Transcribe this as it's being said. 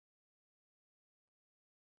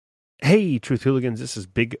Hey, Truth Hooligans, this is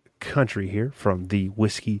Big Country here from the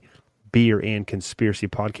Whiskey, Beer, and Conspiracy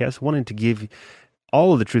podcast. Wanted to give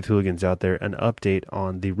all of the Truth Hooligans out there an update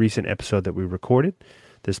on the recent episode that we recorded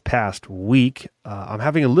this past week. I'm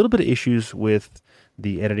having a little bit of issues with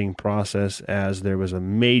the editing process as there was a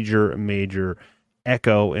major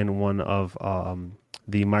echo in one of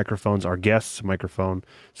the microphones, our guest's microphone.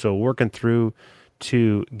 So working through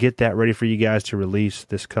to get that ready for you guys to release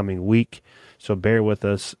this coming week. So bear with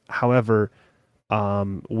us. However,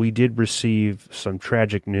 we did receive some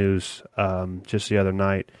tragic news just the other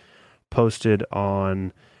night, posted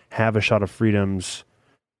on Have a Shot of Freedom's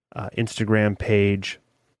Instagram page.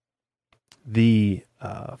 The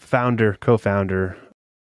co-founder,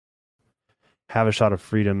 Have a Shot of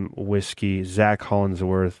Freedom Whiskey, Zach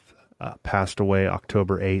Hollingsworth, passed away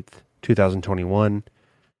October 8th, 2021.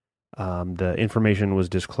 The information was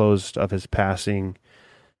disclosed of his passing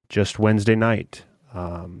just Wednesday night.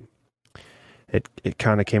 It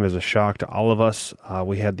kind of came as a shock to all of us.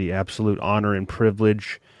 We had the absolute honor and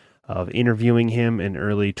privilege of interviewing him in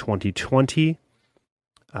early 2020.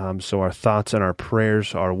 So our thoughts and our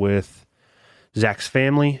prayers are with Zach's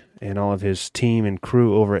family and all of his team and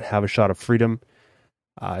crew over at Have a Shot of Freedom.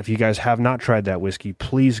 If you guys have not tried that whiskey,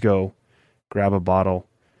 please go grab a bottle.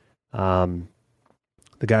 The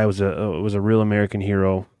guy was a real American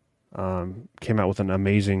hero. Came out with an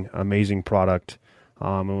amazing product,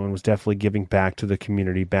 and was definitely giving back to the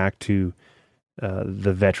community, back to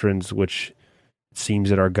the veterans, which it seems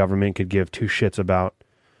that our government could give two shits about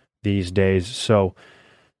these days. So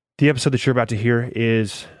the episode that you're about to hear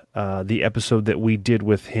is the episode that we did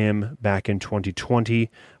with him back in 2020.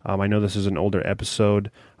 I know this is an older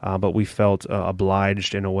episode, but we felt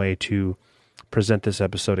obliged in a way to present this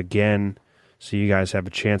episode again, so you guys have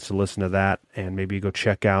a chance to listen to that and maybe go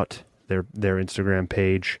check out their Instagram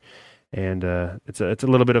page. And it's a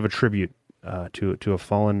little bit of a tribute to a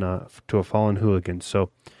fallen hooligan.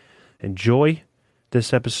 So enjoy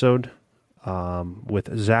this episode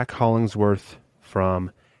with Zach Hollingsworth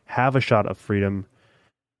from Have a Shot of Freedom.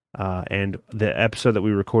 And the episode that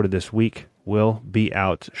we recorded this week will be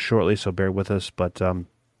out shortly, so bear with us. But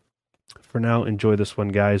for now, enjoy this one,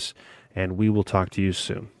 guys, and we will talk to you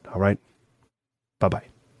soon. All right? Bye-bye.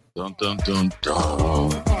 Dun, dun, dun,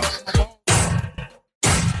 dun.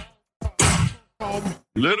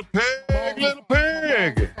 Little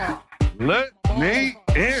pig, let me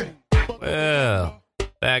in. Well,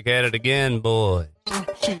 back at it again, boys.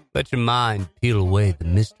 Let your mind peel away the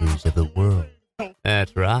mysteries of the world.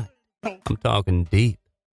 That's right. I'm talking deep,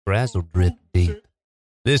 frazzle drip deep.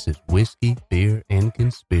 This is Whiskey, Beer, and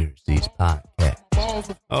Conspiracies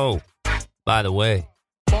podcast. Oh, by the way,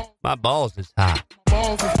 my balls is hot.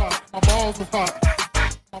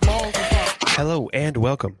 Hello and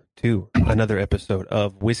welcome to another episode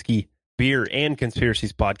of Whiskey, Beer, and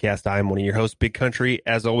Conspiracies podcast. I'm one of your hosts, Big Country,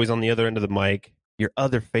 as always on the other end of the mic, your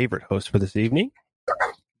other favorite host for this evening.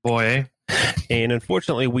 Boy. And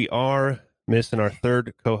unfortunately, we are missing our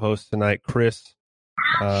third co-host tonight, Chris,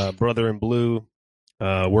 brother in blue,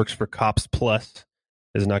 works for Cops Plus,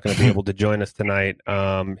 is not going to be able to join us tonight.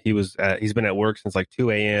 He's been at work since like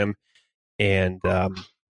 2 a.m. and I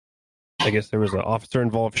guess there was an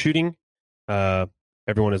officer-involved shooting.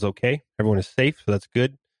 Everyone is okay. Everyone is safe, so that's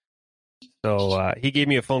good. So he gave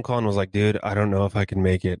me a phone call and was like, dude, I don't know if I can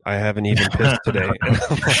make it. I haven't even pissed today. And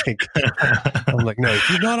I'm like, no, if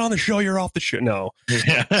you're not on the show, you're off the show. No.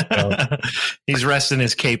 He's resting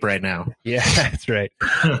his cape right now. Yeah, that's right.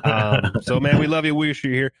 So, man, we love you. We wish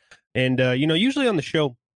you're here. And, usually on the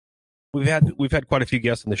show, we've had quite a few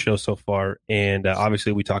guests on the show so far. And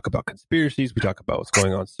obviously we talk about conspiracies. We talk about what's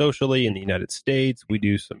going on socially in the United States. We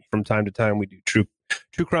do from time to time, we do true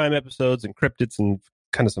crime episodes and cryptids and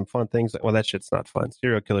kind of some fun things. Well, that shit's not fun.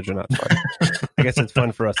 Serial killers are not fun. I guess it's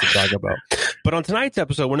fun for us to talk about. But on tonight's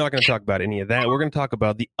episode, we're not going to talk about any of that. We're going to talk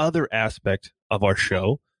about the other aspect of our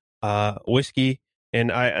show, whiskey.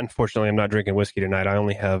 And I'm not drinking whiskey tonight. I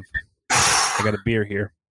got a beer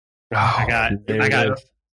here.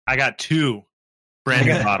 I got two brand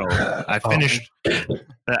new bottles. I finished.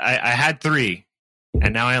 I had three,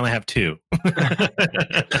 and now I only have two.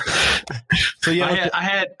 So yeah,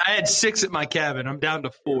 I had six at my cabin. I'm down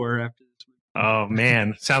to four after this week. Oh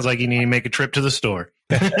man, sounds like you need to make a trip to the store.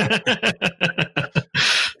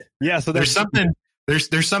 Yeah, so there's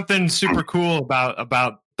something super cool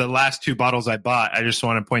about the last two bottles I bought. I just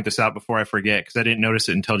want to point this out before I forget, because I didn't notice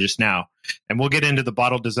it until just now. And we'll get into the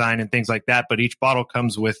bottle design and things like that. But each bottle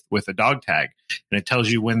comes with a dog tag, and it tells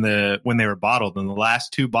you when they were bottled. And the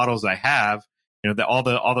last two bottles I have, all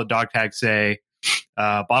the dog tags say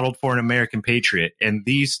bottled for an American Patriot. And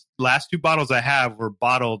these last 2 bottles I have were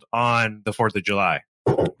bottled on the 4th of July.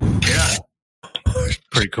 Yeah.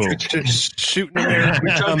 Pretty cool. Just shooting there. We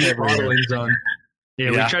tried to do everywhere. bottlings on.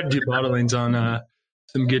 Yeah, Yeah. we tried to do bottlings on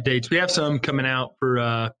some good dates. We have some coming out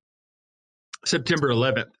for September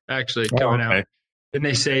 11th, actually coming out. And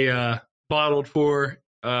they say bottled for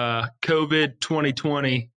COVID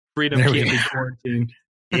 2020. Freedom There can't we be go. quarantined.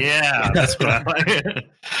 Yeah, that's what I like.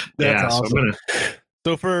 That's So awesome. I'm gonna,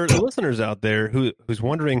 So for the listeners out there who's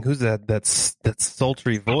wondering who's that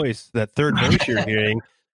sultry voice, that third voice you're hearing,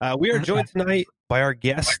 we are joined tonight by our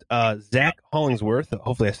guest, Zach Hollingsworth.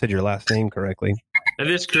 Hopefully I said your last name correctly. That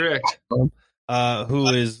is correct. Who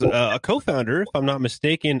is a co-founder, if I'm not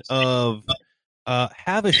mistaken, of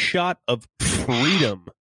Have a Shot of Freedom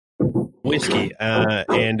whiskey.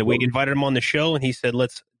 And we invited him on the show, and he said,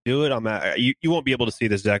 "Let's do it." You won't be able to see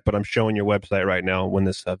this, Zach, but I'm showing your website right now when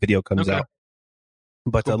this video comes Okay. out.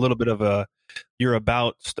 But a little bit of you're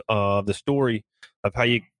about the story of how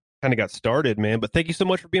you kind of got started, man. But thank you so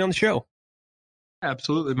much for being on the show.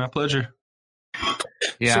 Absolutely, my pleasure.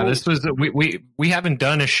 yeah, So- this was we haven't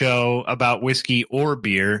done a show about whiskey or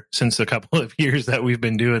beer since a couple of years that we've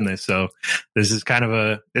been doing this. So this is kind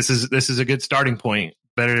of this is a good starting point.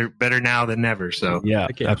 Better now than never. So Yeah,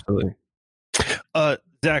 Okay. absolutely.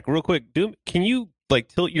 Zach, real quick, can you like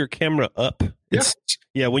tilt your camera up?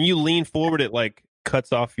 Yeah, when you lean forward, it like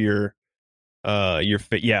cuts off your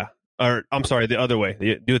fit. Yeah, or I'm sorry, the other way.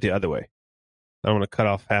 Do it the other way. I don't want to cut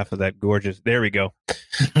off half of that gorgeous. There we go.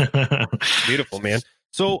 Beautiful, man.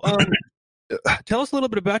 So, tell us a little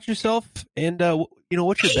bit about yourself, and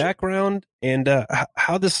what's your background, and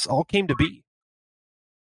how this all came to be.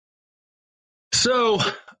 So,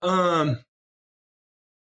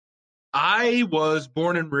 I was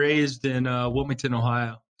born and raised in Wilmington,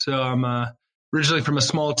 Ohio. So I'm originally from a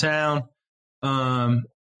small town.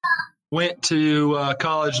 Went to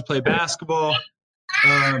college to play basketball.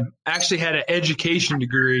 Actually had an education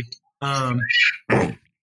degree.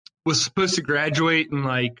 Was supposed to graduate in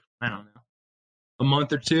a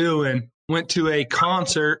month or two, and went to a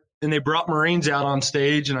concert, and they brought Marines out on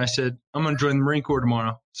stage, and I said, I'm going to join the Marine Corps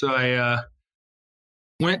tomorrow. So I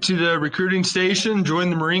went to the recruiting station,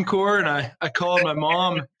 joined the Marine Corps, and I called my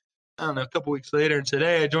mom, I don't know, a couple weeks later and said,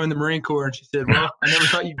 hey, I joined the Marine Corps. And she said, well, I never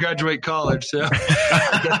thought you'd graduate college, so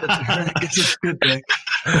I guess that's a good thing.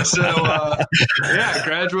 So, I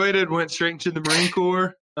graduated, went straight into the Marine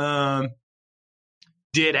Corps,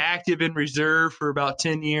 did active and reserve for about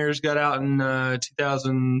 10 years, got out in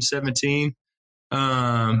 2017.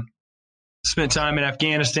 Spent time in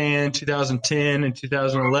Afghanistan, 2010 and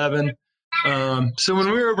 2011. So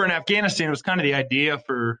when we were over in Afghanistan, it was kind of the idea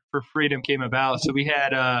for Freedom came about. So we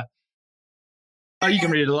had, you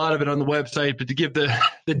can read a lot of it on the website, but to give the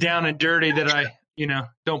down and dirty that I,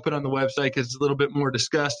 don't put on the website because it's a little bit more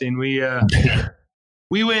disgusting. We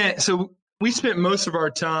spent most of our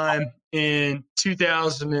time in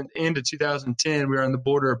 2000 and into 2010. We were on the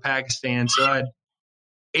border of Pakistan. So I had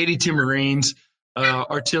 82 Marines,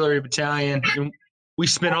 artillery battalion, and we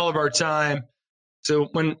spent all of our time. So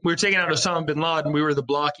when we were taking out Osama bin Laden, we were the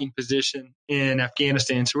blocking position in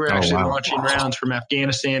Afghanistan. So we were actually launching rounds from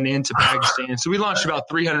Afghanistan into Pakistan. So we launched about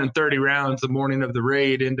 330 rounds the morning of the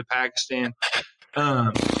raid into Pakistan.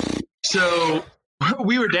 So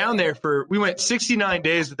we were down there we went 69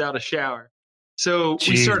 days without a shower. So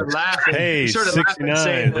we started laughing. Hey, we started 69. laughing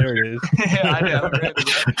saying, There it is. yeah, I know.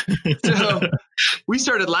 Right? So we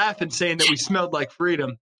started laughing saying that we smelled like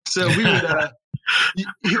freedom. So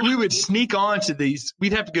we would sneak onto these.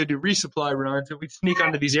 We'd have to go do resupply runs, and we'd sneak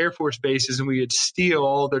onto these Air Force bases, and we would steal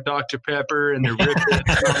all their Dr. Pepper and their Rip and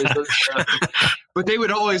all this other stuff. But they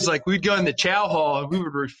would always we'd go in the chow hall, and we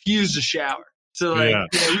would refuse to shower. So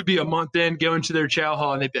we'd be a month in, go into their chow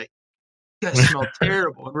hall, and they'd be like, "You guys smell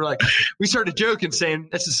terrible." And we're like, we started joking, saying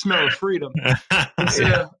that's the smell of freedom. And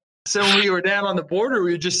so when we were down on the border,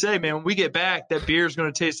 we would just say, "Man, when we get back, that beer is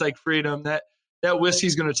going to taste like freedom. That whiskey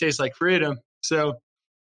is going to taste like freedom." So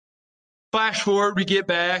flash forward, we get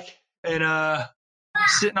back and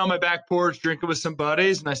sitting on my back porch drinking with some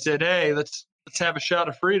buddies, and I said, "Hey, let's have a shot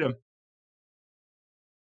of freedom."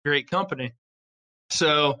 Great company.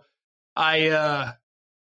 So I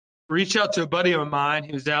reached out to a buddy of mine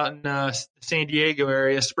who's out in the San Diego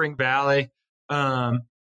area, Spring Valley, and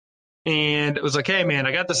it was like, "Hey, man,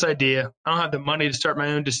 I got this idea. I don't have the money to start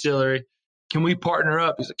my own distillery. Can we partner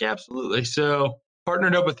up?" He's like, "Absolutely." So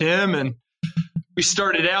partnered up with him, and we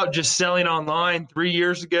started out just selling online 3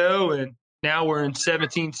 years ago, and now we're in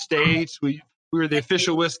 17 states. We were the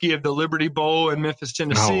official whiskey of the Liberty Bowl in Memphis,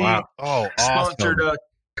 Tennessee. Oh, wow. Oh, awesome. Sponsored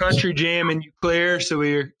Country Jam in Eau Claire. So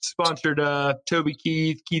we sponsored Toby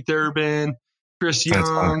Keith, Keith Urban, Chris That's Young,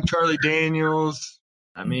 fun. Charlie Daniels.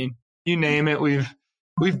 I mean, you name it. We've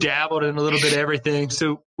dabbled in a little bit of everything.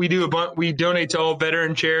 So we do we donate to all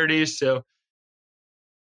veteran charities. So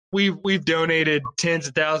we've donated tens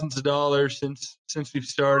of thousands of dollars since we've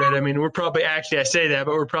started. I mean, we're probably actually, I say that,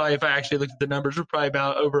 but we're probably, if I actually looked at the numbers, we're probably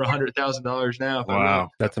about over $100,000 now. Wow.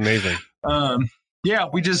 That's amazing. Yeah,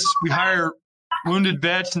 we hire wounded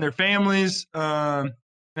vets and their families.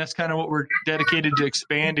 That's kind of what we're dedicated to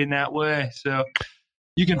expanding that way. So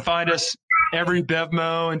you can find us every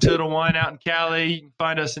Bevmo and Total Wine out in Cali. You can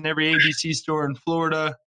find us in every ABC store in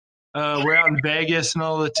Florida. We're out in Vegas and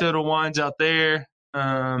all the Total Wines out there.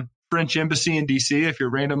 French Embassy in DC, if you're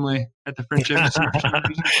randomly at the French Embassy for some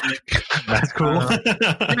reason. That's cool.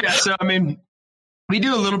 Yeah, so I mean, we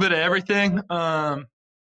do a little bit of everything.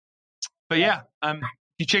 But yeah, if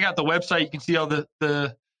you check out the website, you can see all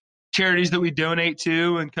the charities that we donate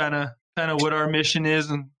to and kind of what our mission is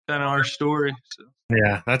and kind of our story. So.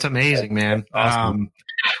 Yeah, that's amazing, man. Awesome.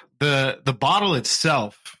 The bottle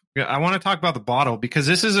itself, I want to talk about the bottle because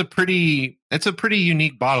this is a pretty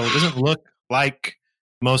unique bottle. It doesn't look like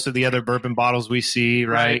most of the other bourbon bottles we see,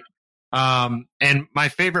 right? And my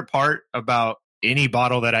favorite part about any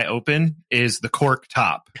bottle that I open is the cork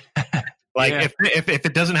top. Like if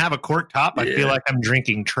it doesn't have a cork top, I feel like I'm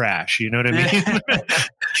drinking trash. You know what I mean?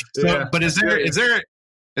 So, but is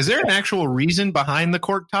there an actual reason behind the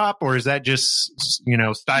cork top, or is that just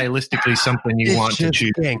stylistically something you want to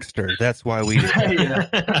choose? Gangster. That's why we.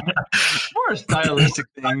 It's more a stylistic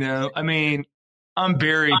thing, though. I mean, I'm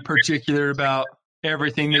very particular about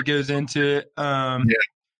everything that goes into it.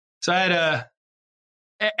 So I had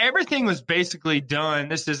everything was basically done.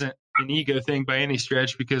 This isn't an ego thing by any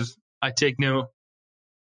stretch because I take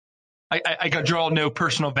I draw no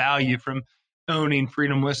personal value from owning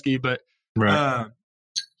Freedom Whiskey, but I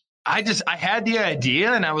had the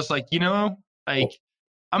idea and I was like, I'm going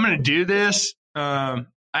to do this. I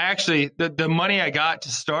actually, the money I got to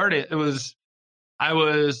start it,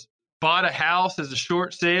 I bought a house as a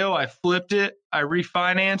short sale. I flipped it. I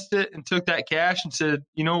refinanced it and took that cash and said,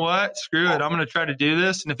 you know what? Screw it. I'm going to try to do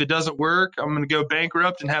this. And if it doesn't work, I'm going to go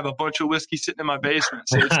bankrupt and have a bunch of whiskey sitting in my basement.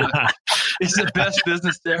 So it's the best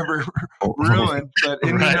business to ever ruin, but it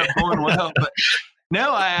ended up going well. But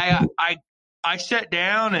no, I sat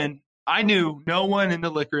down and I knew no one in the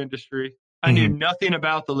liquor industry. I knew nothing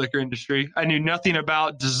about the liquor industry. I knew nothing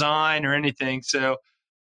about design or anything. So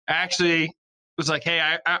actually was like, hey,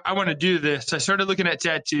 I want to do this. I started looking at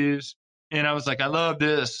tattoos and I was like, I love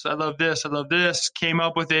this. I love this. I love this. Came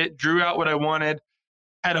up with it, drew out what I wanted.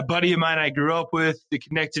 Had a buddy of mine I grew up with that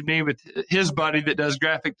connected me with his buddy that does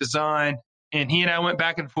graphic design. And he and I went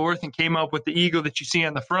back and forth and came up with the eagle that you see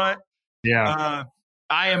on the front. Yeah.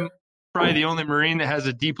 I am probably the only Marine that has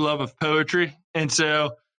a deep love of poetry. And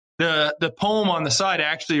so the poem on the side I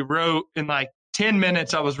actually wrote in like 10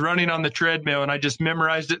 minutes. I was running on the treadmill and I just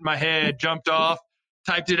memorized it in my head, jumped off,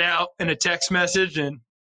 typed it out in a text message. And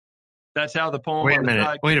that's how the poem. Wait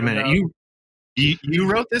a minute. You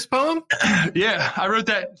wrote this poem? Yeah, I wrote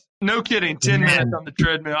that. No kidding. 10 minutes on the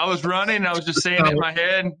treadmill. I was running and I was just saying it in my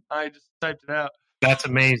head. And I just typed it out. That's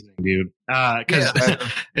amazing, dude. Because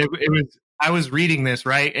it was, I was reading this,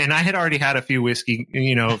 right? And I had already had a few whiskey,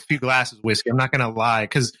 a few glasses of whiskey. I'm not going to lie.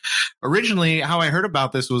 Because originally how I heard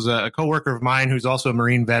about this was a coworker of mine who's also a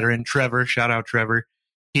Marine veteran, Trevor. Shout out, Trevor.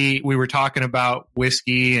 We were talking about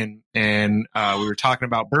whiskey and we were talking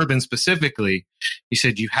about bourbon specifically. He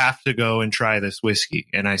said, you have to go and try this whiskey.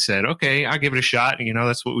 And I said, okay, I'll give it a shot.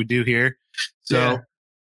 That's what we do here. So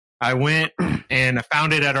I went and I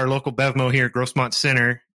found it at our local Bevmo here at Grossmont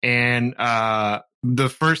Center. And the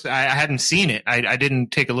first, I hadn't seen it. I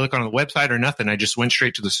didn't take a look on the website or nothing. I just went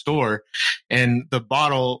straight to the store, and the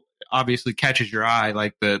bottle obviously catches your eye.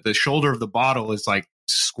 Like the shoulder of the bottle is like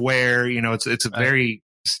square, it's a very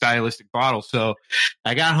stylistic bottle. So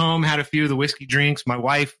I got home, had a few of the whiskey drinks. My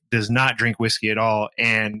wife does not drink whiskey at all,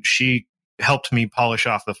 and she helped me polish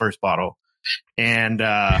off the first bottle. And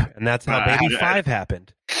that's how Baby 5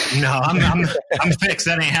 happened. No, I'm fixed.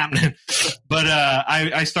 That ain't happening. But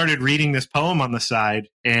I started reading this poem on the side,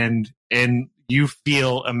 and you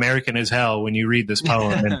feel American as hell when you read this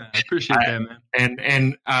poem. And I appreciate that, man.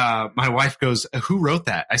 And my wife goes, "Who wrote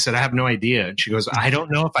that?" I said, "I have no idea." And she goes, "I don't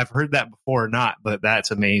know if I've heard that before or not, but that's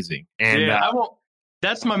amazing." And I won't.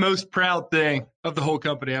 That's my most proud thing of the whole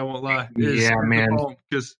company. I won't lie. Yeah, man.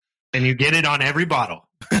 And you get it on every bottle.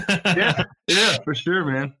 yeah, for sure,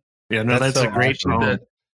 man. Yeah, no, that's so a great poem.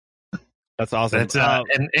 That's awesome.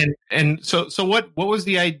 So what was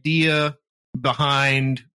the idea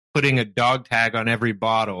behind putting a dog tag on every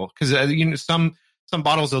bottle, because some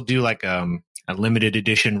bottles they'll do like a limited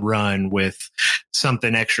edition run with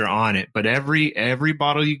something extra on it, but every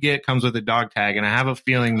bottle you get comes with a dog tag, and I have a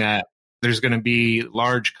feeling that there's going to be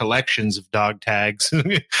large collections of dog tags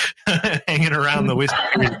hanging around the Whiskey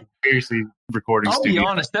Conspiracy recording I'll studio. be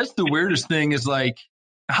honest, that's the weirdest thing is like,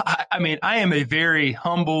 I mean, I am a very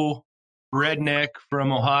humble redneck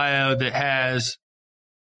from Ohio that has,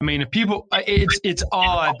 I mean, if people, it's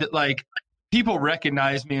odd that like people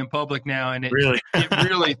recognize me in public now, and it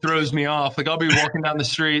really throws me off. Like I'll be walking down the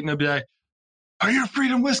street and they'll be like, "Are you a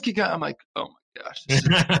Freedom Whiskey guy?" I'm like, "Oh my gosh,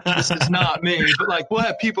 this is not me." But like we'll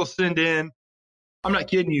have people send in, I'm not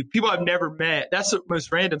kidding you, people I've never met. That's the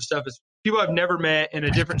most random stuff is people I've never met in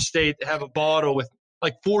a different state that have a bottle with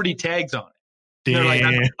like 40 tags on it. They're like,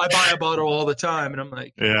 I buy a bottle all the time. And I'm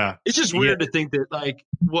like, yeah, it's just weird to think that like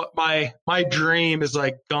what my dream is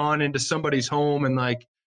like gone into somebody's home and like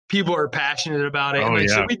people are passionate about it. And like,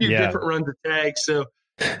 so we do different runs of tags. So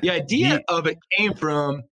the idea of it came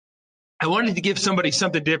from, I wanted to give somebody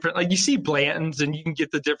something different. Like you see Blanton's and you can get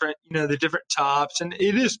the different, the different tops, and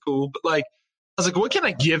it is cool. But like, I was like, what can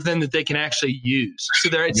I give them that they can actually use? So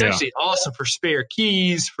it's actually awesome for spare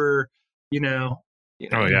keys, for,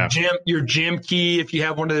 your gym key, if you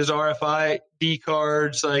have one of those RFID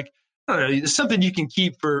cards, like, I don't know, it's something you can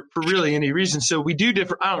keep for really any reason. So we do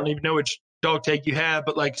different, I don't even know which dog tag you have,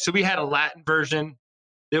 but like, so we had a Latin version.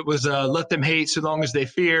 It was let them hate so long as they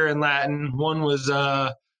fear in Latin. One was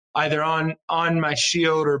either on my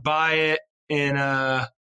shield or by it. And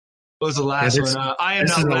what was the last one? I am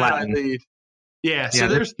not Latin, I lead. Yeah, so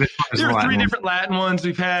there's 3 different Latin ones.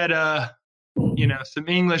 We've had some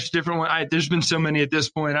English different one. There's been so many at this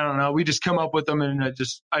point. I don't know. We just come up with them and I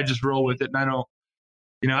just roll with it. And I don't,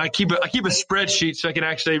 I keep a spreadsheet so I can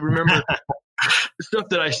actually remember the stuff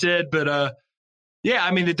that I said. But I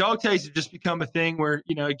mean, the dog tags have just become a thing where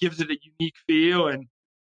it gives it a unique feel. And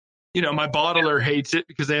my bottler hates it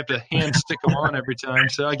because they have to hand stick them on every time,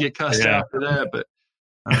 so I get cussed out for that. But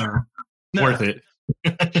worth it.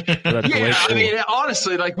 I mean,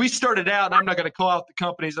 honestly, like we started out, and I'm not going to call out the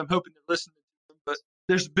companies. I'm hoping to listen to them, but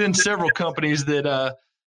there's been several companies that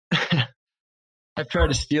have tried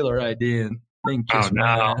to steal our idea and then kiss my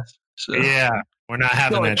ass. So, we're not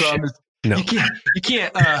having that shit. No. You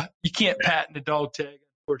can't patent a dog tag,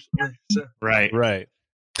 unfortunately. So. Right.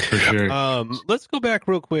 For sure. Let's go back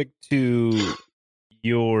real quick to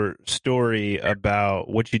your story about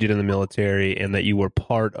what you did in the military and that you were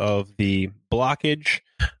part of the blockage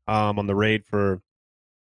on the raid for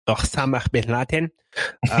Osama bin Laden.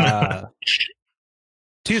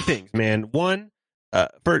 2 things, man. One,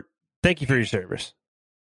 thank you for your service.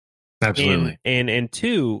 Absolutely. And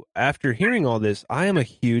 2, after hearing all this, I am a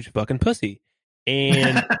huge fucking pussy.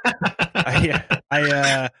 And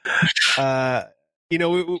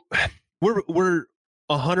we're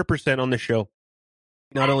 100% on the show.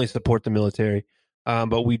 Not only support the military,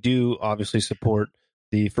 but we do obviously support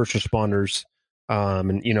the first responders.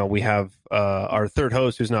 And we have our third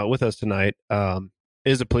host, who's not with us tonight,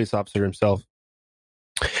 is a police officer himself.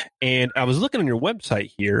 And I was looking on your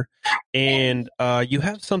website here, and you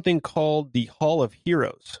have something called the Hall of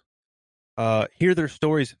Heroes. Hear their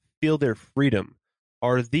stories, feel their freedom.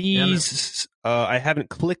 Are these? I haven't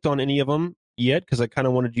clicked on any of them yet because I kind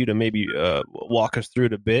of wanted you to maybe walk us through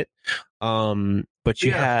it a bit. But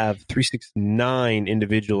you have 369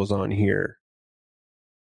 individuals on here.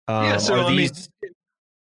 So are these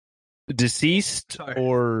deceased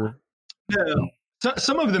or no?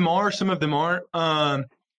 Some of them are, some of them aren't.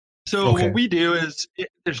 What we do is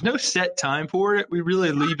there's no set time for it. We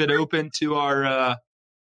really leave it open to our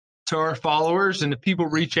followers, and if people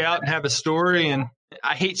reach out and have a story, and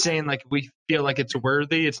I hate saying like we feel like it's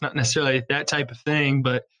worthy. It's not necessarily that type of thing,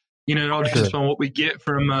 but it all depends on what we get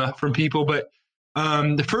from people. But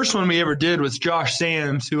the first one we ever did was Josh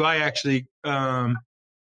Sams, who I actually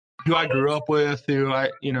who I grew up with, who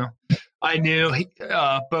I knew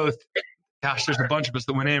both. Gosh, there's a bunch of us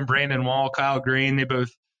that went in. Brandon Wall, Kyle Green, they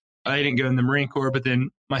didn't go in the Marine Corps, but then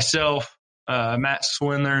myself, Matt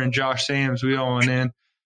Swindler, and Josh Sams, we all went in.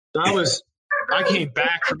 So I came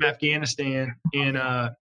back from Afghanistan, and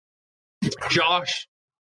Josh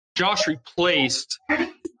replaced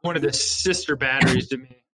one of the sister batteries to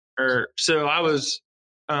me. So I was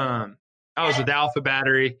with Alpha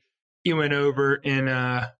Battery. He went over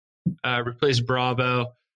and replaced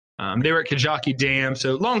Bravo. They were at Kajaki Dam.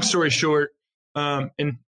 So long story short,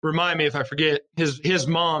 and remind me if I forget, his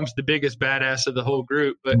mom's the biggest badass of the whole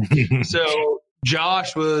group. But so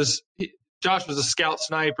Josh was a scout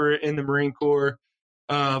sniper in the Marine Corps.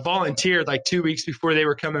 volunteered like 2 weeks before they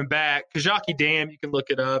were coming back. Kajaki Dam, you can look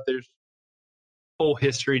it up. There's whole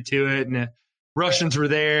history to it, and the Russians were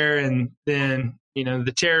there, and then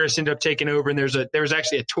the terrorists ended up taking over, and there was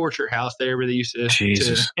actually a torture house there where they used to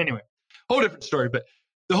anyway, whole different story. But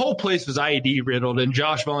the whole place was IED riddled, and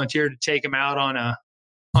Josh volunteered to take him out on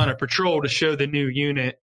a patrol to show the new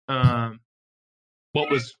unit what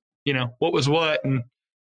was what, and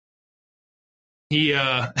he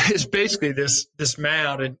is basically this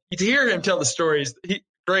mound, and to hear him tell the stories,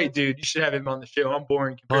 great dude. You should have him on the show. I'm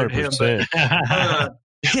boring compared to him,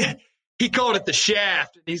 but he called it the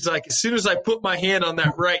shaft, and he's like, as soon as I put my hand on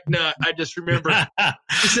that right nut, I just remember.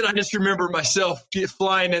 He said, I just remember myself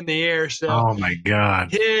flying in the air. So, oh my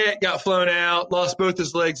god, yeah, got flown out, lost both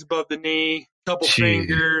his legs above the knee, couple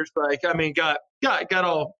fingers, got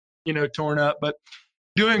all torn up, but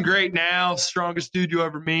doing great now. Strongest dude you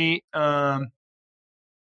ever meet. Does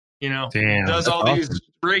all these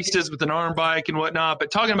races with an arm bike and whatnot.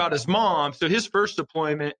 But talking about his mom, so his first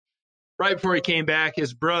deployment, right before he came back,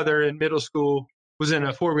 his brother in middle school was in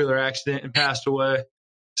a 4-wheeler accident and passed away.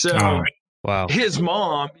 So wow, his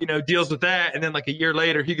mom, deals with that. And then like a year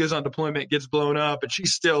later, he goes on deployment, gets blown up, and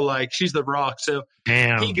she's still she's the rock. So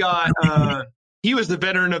he got, he was the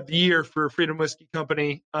veteran of the year for Freedom Whiskey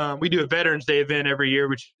Company. We do a Veterans Day event every year,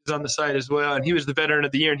 which is on the site as well. And he was the veteran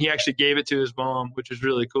of the year, and he actually gave it to his mom, which is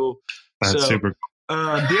really cool. That's super cool.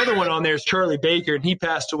 The other one on there is Charlie Baker, and he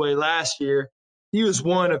passed away last year. He was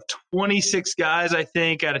one of 26 guys, I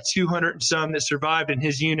think, out of 200 and some that survived in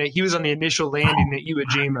his unit. He was on the initial landing at Iwo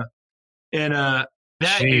Jima. And that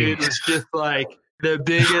dude was just like the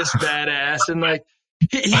biggest badass. And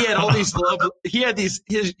he had all these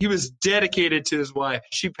he was dedicated to his wife.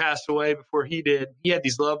 She passed away before he did. He had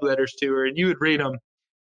these love letters to her, and you would read them.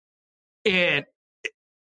 And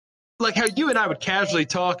like how you and I would casually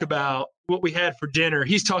talk about what we had for dinner,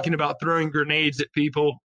 he's talking about throwing grenades at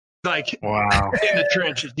people in the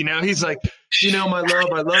trenches. He's like, my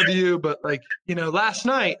love, I love you, but last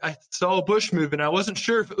night I saw a bush moving. I wasn't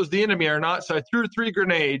sure if it was the enemy or not, so I threw 3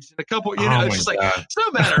 grenades and a couple. It's just it's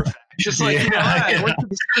no matter of fact. Just I went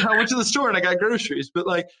to the store and I got groceries, but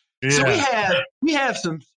so we have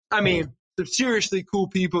some seriously cool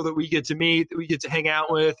people that we get to meet, that we get to hang out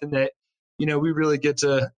with, and that we really get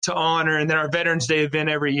to honor. And then our Veterans Day event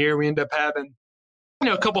every year, we end up having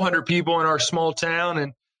a couple hundred people in our small town,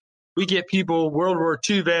 and we get people, World War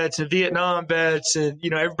II vets and Vietnam vets, and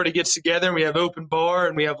everybody gets together, and we have open bar,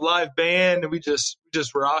 and we have live band, and we just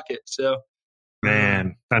rock it. So,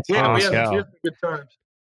 man, that's awesome. We have good times.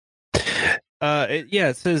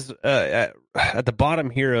 It says at the bottom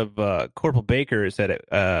here of Corporal Baker, it said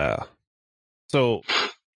so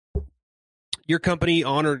your company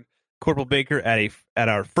honored Corporal Baker at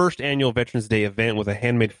our first annual Veterans Day event with a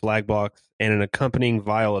handmade flag box and an accompanying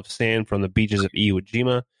vial of sand from the beaches of Iwo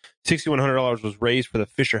Jima. $6,100 was raised for the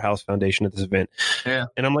Fisher House Foundation at this event. Yeah.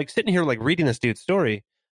 And I'm sitting here reading this dude's story.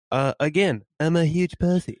 Again, I'm a huge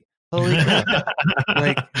pussy. Holy crap.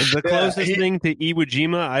 The closest thing to Iwo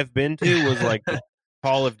Jima I've been to was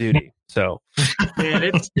Call of Duty. So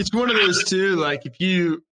man, it's one of those too,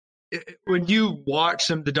 when you watch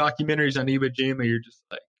some of the documentaries on Iwo Jima, you're just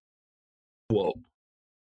like, whoa.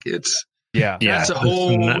 It's that's a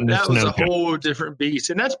whole different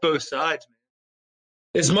beast. And that's both sides, man.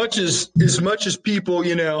 As much as people,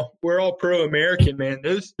 we're all pro-American, man.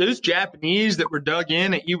 Those Japanese that were dug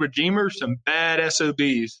in at Iwo Jima are some bad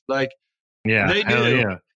SOBs. They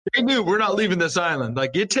knew we're not leaving this island.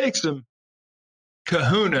 It takes some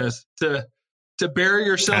kahunas to bury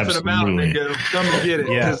yourself in a mountain and go, come and get it.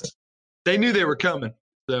 Because they knew they were coming.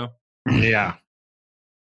 So yeah.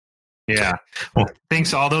 Well, thanks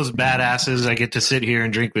to all those badasses, I get to sit here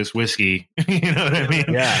and drink this whiskey. You know what I mean?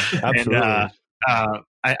 Yeah, absolutely. And,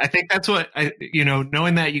 I think that's what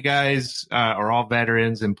knowing that you guys are all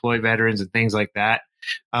veterans, employ veterans, and things like that,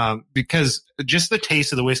 because just the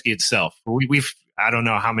taste of the whiskey itself. I don't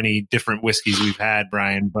know how many different whiskeys we've had,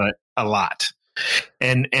 Brian, but a lot.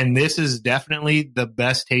 And this is definitely the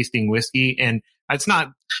best tasting whiskey, and it's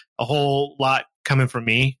not a whole lot coming from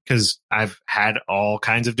me because I've had all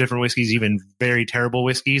kinds of different whiskeys, even very terrible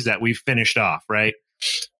whiskeys that we've finished off, right?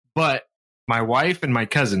 But my wife and my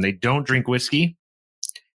cousin, they don't drink whiskey,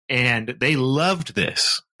 and they loved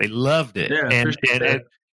this. They loved it. Yeah, and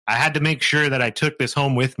I had to make sure that I took this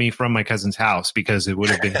home with me from my cousin's house because it would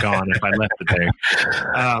have been gone if I left it there.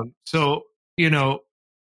 So,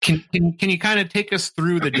 can you kind of take us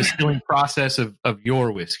through the distilling process of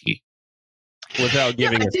your whiskey? Without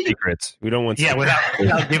giving us secrets. We don't want secrets.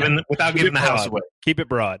 without giving the house away. Keep it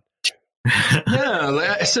broad.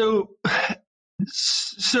 Yeah. So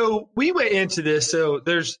So we went into this. So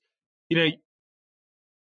there's,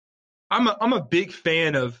 I'm a big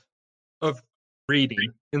fan of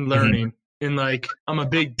reading and learning, and like I'm a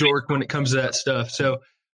big dork when it comes to that stuff. So,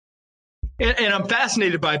 and I'm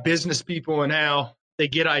fascinated by business people and how they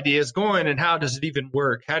get ideas going and how does it even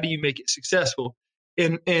work? How do you make it successful?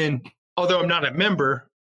 And although I'm not a member,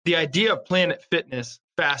 the idea of Planet Fitness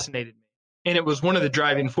fascinated me. And it was one of the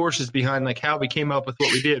driving forces behind like how we came up with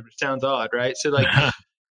what we did, which sounds odd, right? So like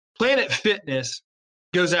Planet Fitness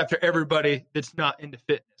goes after everybody that's not into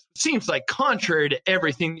fitness. It seems like contrary to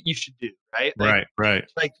everything that you should do, right? Like, Right.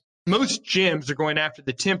 Like most gyms are going after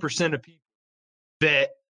the 10% of people that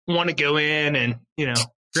want to go in and,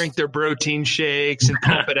 drink their protein shakes and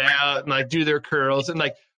pump it out and like do their curls. And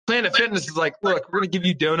like Planet Fitness is like, look, we're going to give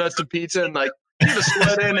you donuts and pizza and like give a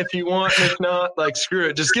sweat in if you want. And if not, like screw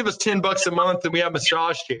it. Just give us $10 a month and we have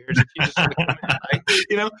massage chairs if you just want to come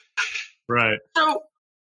in, like, Right. So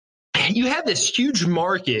you have this huge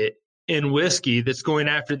market in whiskey that's going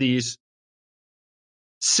after these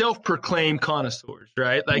self-proclaimed connoisseurs,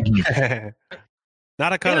 right? Like,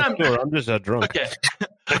 Not a connoisseur. I'm just a drunk. Okay.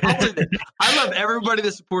 I'll say this. I love everybody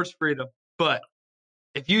that supports freedom, but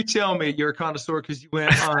if you tell me you're a connoisseur because you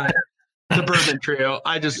went on the bourbon trail,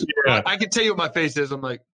 I can tell you what my face is. I'm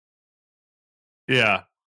like, yeah.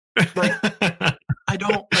 I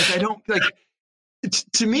don't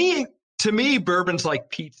to me, bourbon's like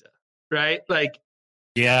pizza, right? Like,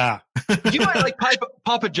 yeah. you might like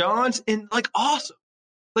Papa John's and like awesome.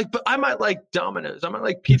 Like, but I might like Domino's. I might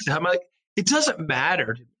like pizza. I might like, it doesn't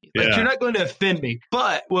matter to me. Like, you're not going to offend me.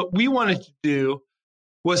 But what we wanted to do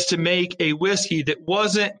was to make a whiskey that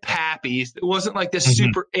wasn't Pappy's, that wasn't like this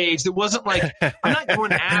super aged, that wasn't like, I'm not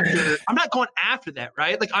going after that,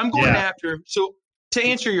 right? Like I'm going after, so to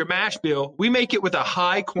answer your mash bill, we make it with a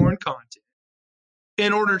high corn content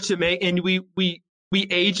in order to make, and we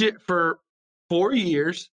age it for 4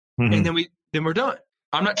 years and then we're done.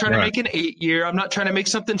 I'm not trying to make an 8-year. I'm not trying to make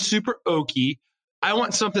something super oaky. I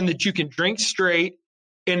want something that you can drink straight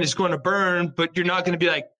and it's going to burn, but you're not going to be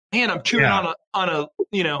like, man, I'm chewing on a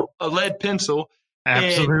lead pencil.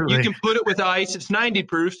 Absolutely. And you can put it with ice. It's 90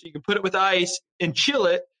 proof, so you can put it with ice and chill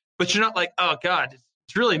it, but you're not like, oh God,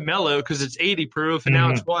 it's really mellow because it's 80 proof and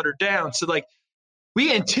now it's watered down. So like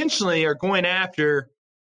we intentionally are going after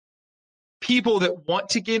people that want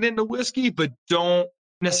to get into whiskey, but don't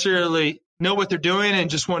necessarily know what they're doing and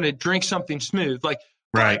just want to drink something smooth. Like,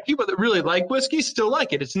 people that really like whiskey still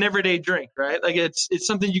like it. It's an everyday drink, right? Like it's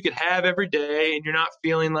something you could have every day and you're not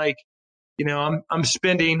feeling like, I'm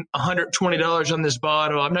spending $120 on this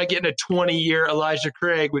bottle. I'm not getting a 20-year Elijah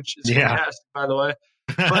Craig, which is fantastic, by the way.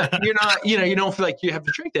 But you're not, you don't feel like you have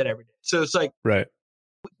to drink that every day. So it's like,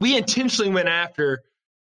 we intentionally went after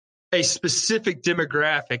a specific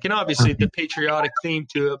demographic and obviously the patriotic theme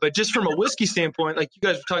to it. But just from a whiskey standpoint, like you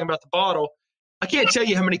guys were talking about the bottle, I can't tell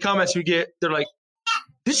you how many comments we get. They're like,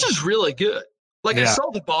 this is really good. Like I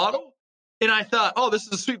saw the bottle and I thought, oh, this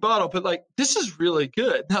is a sweet bottle, but like, this is really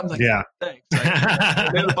good. And I'm like, thanks.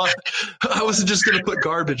 Like, I wasn't just going to put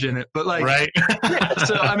garbage in it, but like,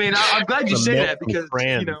 so, I mean, I'm glad you say that because,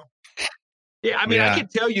 I can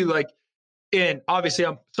tell you like, and obviously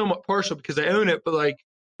I'm somewhat partial because I own it, but like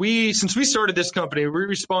since we started this company, we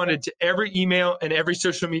responded to every email and every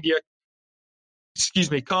social media,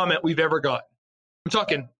 comment we've ever gotten. I'm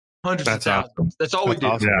talking hundreds of thousands. Awesome. That's all we do,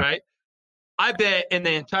 right? I bet in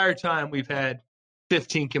the entire time we've had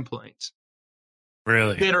 15 complaints.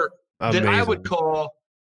 Really? That I would call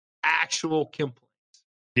actual complaints.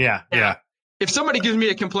 Yeah. If somebody gives me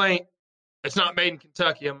a complaint, it's not made in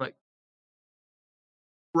Kentucky, I'm like,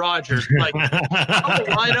 Roger, like I'm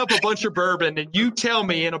gonna line up a bunch of bourbon and you tell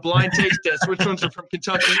me in a blind taste test which ones are from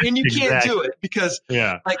Kentucky, and you can't do it because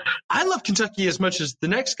like I love Kentucky as much as the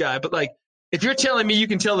next guy, but like if you're telling me you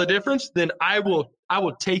can tell the difference, then I will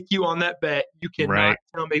take you on that bet. You cannot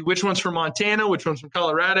tell me which one's from Montana, which one's from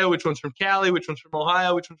Colorado, which one's from Cali, which one's from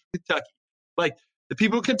Ohio, which one's from Kentucky. Like the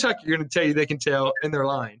people in Kentucky are going to tell you they can tell, and they're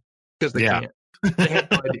lying because they can't. They have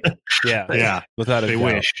no idea. Without a doubt.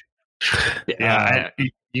 Wish.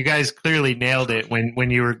 You guys clearly nailed it when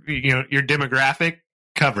you were, your demographic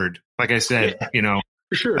covered. Like I said,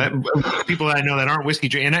 for sure. People that I know that aren't whiskey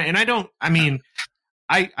drinkers, and I don't. I mean,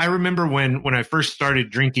 I remember when I first started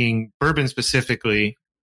drinking bourbon specifically.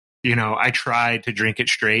 I tried to drink it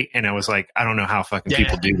straight, and I was like, I don't know how fucking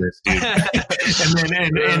people do this, dude.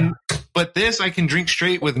 But this I can drink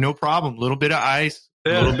straight with no problem. A little bit of ice,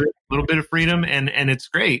 a little bit of freedom, and it's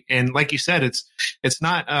great. And like you said, it's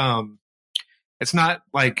not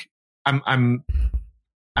like I'm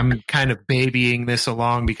I'm kind of babying this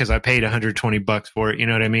along because I paid $120 for it. You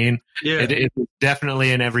know what I mean? Yeah. It's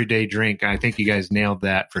definitely an everyday drink. I think you guys nailed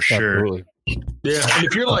that for sure. Absolutely. Yeah. And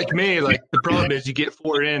if you're like me, like the problem is you get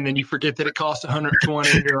 4 in, then you forget that it costs 120,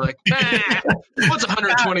 and you're like, what's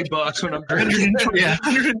 $120 when I'm drinking? Yeah,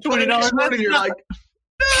 $120. Next morning, you're like,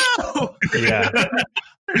 no. Yeah.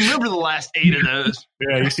 Remember the last 8 of those?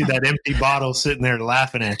 Yeah, you see that empty bottle sitting there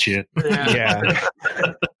laughing at you. Yeah.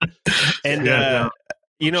 And Yeah.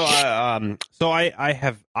 so I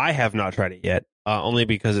have not tried it yet, only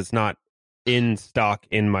because it's not in stock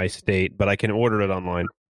in my state, but I can order it online.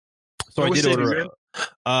 So What I did state are order you it.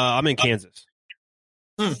 I'm in Kansas.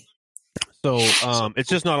 So it's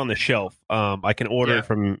just not on the shelf. I can order it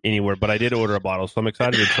from anywhere, but I did order a bottle, so I'm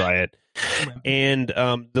excited to try it. And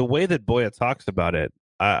the way that Boya talks about it,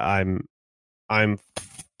 I'm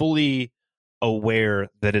fully aware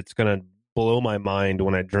that it's going to blow my mind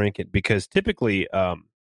when I drink it, because typically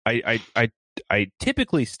I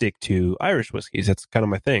typically stick to Irish whiskeys. That's kind of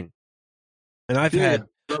my thing. And I've had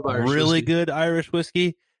Love Irish really whiskey. good Irish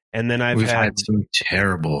whiskey, and then We've had some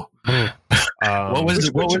terrible. What was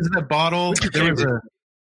the bottle? There was a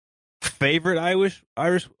favorite Irish.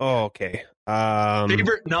 Oh, okay.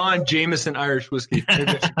 Favorite non-Jameson Irish whiskey. Maybe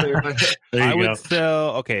I should clarify that. There you I go. would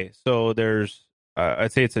sell. Okay, so there's.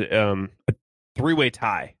 I'd say it's a 3-way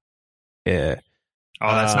tie. Yeah.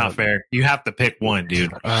 Oh, that's not fair. You have to pick one,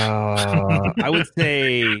 dude. I would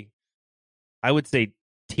say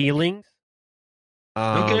Teelings.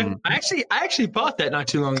 Okay. I actually bought that not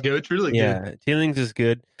too long ago. It's really good. Yeah, Teelings is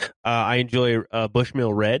good. I enjoy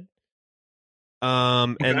Bushmill Red.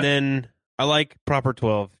 And then I like Proper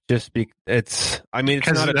 12. Just it's. I mean, it's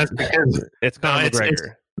Because not. that's because It's Conor it's-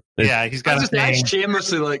 McGregor. yeah, he's I got a just thing.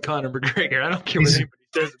 shamelessly like Conor McGregor. I don't care what anybody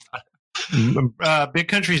says about it. Big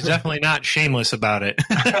Country's definitely not shameless about it.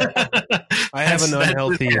 I have an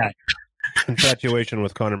unhealthy infatuation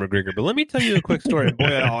with Conor McGregor. But let me tell you a quick story. Boy,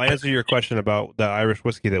 I'll answer your question about the Irish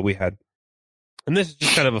whiskey that we had. And this is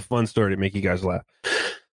just kind of a fun story to make you guys laugh.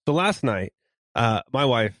 So last night, my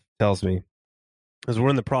wife tells me, as we're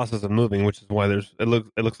in the process of moving, which is why it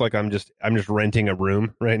looks like I'm just renting a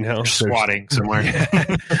room right now, Squatting somewhere.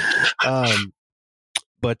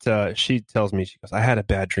 But she tells me, she goes, I had a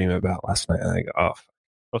bad dream about last night. And I go, oh,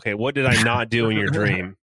 okay, what did I not do in your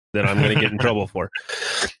dream that I'm going to get in trouble for?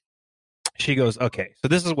 She goes, okay, so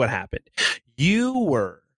this is what happened. You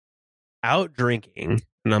were out drinking,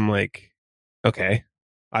 and I'm like, okay,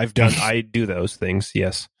 I do those things,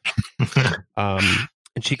 yes.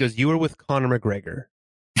 And she goes, you were with Conor McGregor.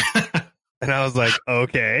 And I was like,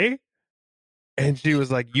 okay. And she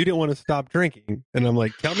was like, you didn't want to stop drinking. And I'm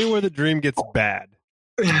like, tell me where the dream gets bad.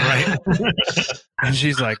 Right. And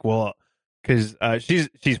she's like, well, because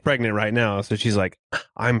she's pregnant right now. So she's like,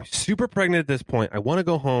 I'm super pregnant at this point. I want to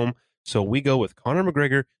go home. So we go with Conor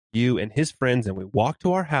McGregor, you and his friends, and we walk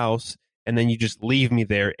to our house. And then you just leave me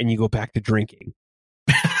there and you go back to drinking.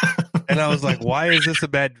 And I was like, why is this a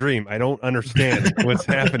bad dream? I don't understand what's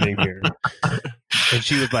happening here. And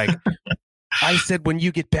she was like, I said, when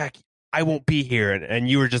you get back, I won't be here. And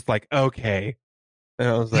you were just like, okay. And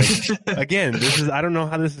I was like, again, I don't know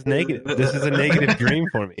how this is negative. This is a negative dream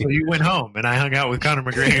for me. So you went home and I hung out with Conor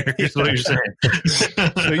McGregor. Is what you're saying.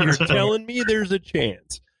 So you're telling me there's a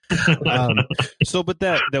chance. But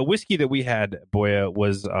that whiskey that we had, Boya,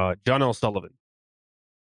 was John L. Sullivan.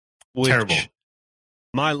 Which, Terrible.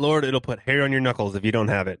 My Lord, it'll put hair on your knuckles if you don't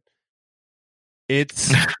have it.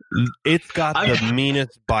 It's got the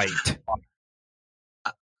meanest bite.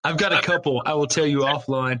 I've got a couple. I will tell you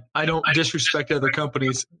offline. I don't disrespect other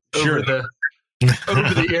companies over the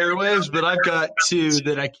airwaves, but I've got 2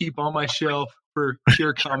 that I keep on my shelf for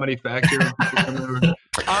pure comedy factor.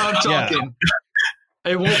 I'm talking.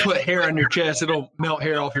 It won't put hair on your chest. It'll melt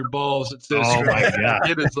hair off your balls. It's so Oh, strong. my God.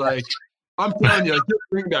 It is like, I'm telling you, like, this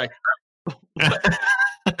ring guy.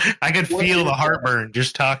 I could feel the heartburn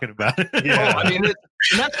just talking about it. Yeah, I mean, and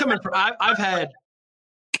that's coming from. I've had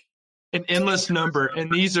an endless number,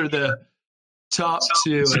 and these are the top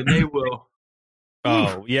 2, and they will.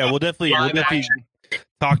 Oh yeah, we'll definitely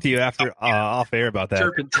talk to you after off air about that.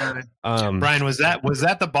 Turpentine. Brian, was that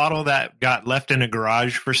the bottle that got left in a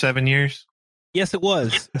garage for 7 years? Yes, it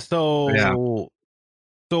was. So Yeah.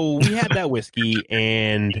 So we had that whiskey,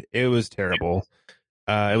 and it was terrible.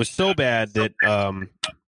 It was so bad that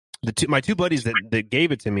my 2 buddies that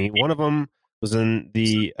gave it to me, one of them was in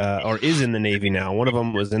the is in the Navy now. One of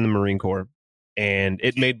them was in the Marine Corps, and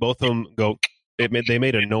it made both of them go. They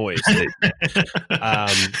made a noise.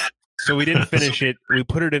 So we didn't finish it. We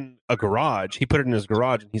put it in a garage. He put it in his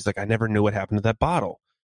garage, and he's like, I never knew what happened to that bottle.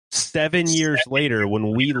 7 years later,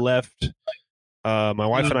 when we left My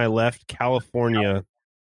wife and I left California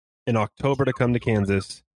in October to come to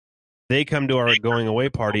Kansas. They come to our going away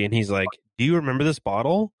party, and he's like, "Do you remember this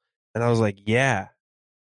bottle?" And I was like, "Yeah."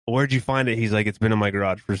 "Where'd you find it?" He's like, "It's been in my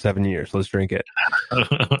garage for 7 years. Let's drink it."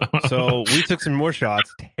 So we took some more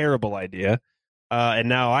shots. Terrible idea. And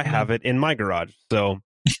now I have it in my garage. So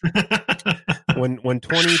when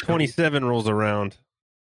 2027 rolls around,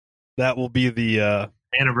 that will be the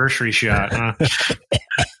Anniversary shot. Huh?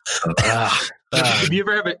 If you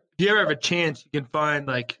ever have a chance, you can find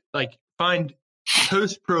find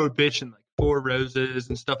post prohibition like Four Roses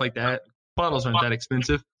and stuff like that. Bottles aren't that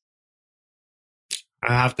expensive.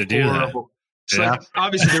 I have to do that. It's like,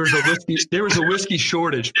 obviously there was a whiskey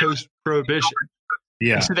shortage post prohibition.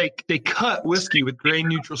 Yeah. So they cut whiskey with grain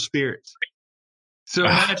neutral spirits. So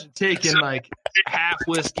imagine taking like half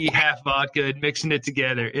whiskey, half vodka, and mixing it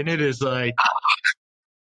together, and it is like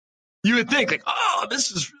you would think like, oh, this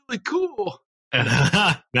is really cool.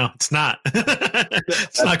 No, it's not.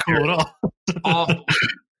 It's not cool at all. Awful.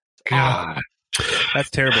 God. That's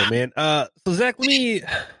terrible, man. So Zach, let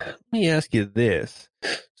me ask you this.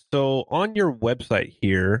 So on your website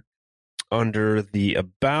here, under the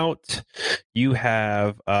About, you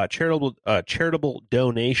have charitable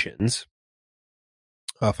donations.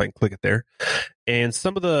 If I can click it there, and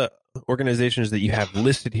some of the organizations that you have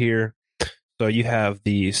listed here. So you have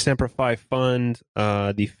the Semper Fi Fund,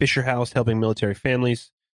 the Fisher House helping military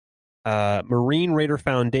families, Marine Raider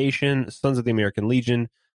Foundation, Sons of the American Legion,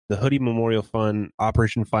 the Hoodie Memorial Fund,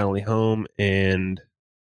 Operation Finally Home, and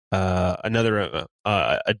another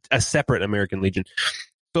a separate American Legion.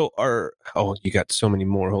 So you got so many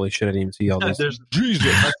more. Holy shit, I didn't even see all this.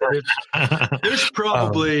 There's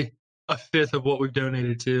probably a fifth of what we've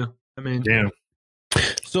donated to. I mean, damn.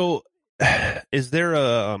 So is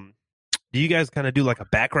there do you guys kind of do like a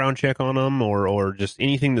background check on them, or just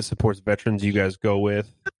anything that supports veterans you guys go with?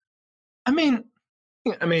 I mean,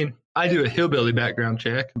 I do a hillbilly background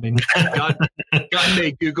check. I mean, God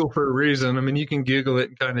made Google for a reason. I mean, you can Google it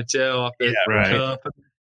and kind of tell off the cuff.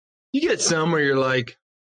 You get some where you're like,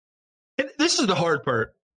 and this is the hard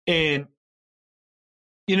part. And,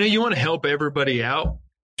 you want to help everybody out.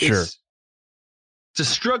 Sure. It's a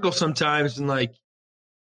struggle sometimes. And like,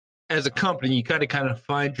 as a company, you kind of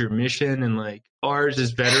find your mission, and like ours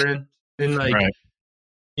is veteran, and like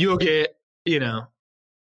you'll get, and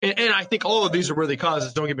I think all of these are worthy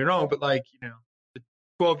causes. Don't get me wrong, but like, the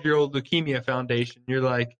 12-year-old leukemia foundation, you're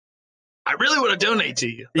like, I really want to donate to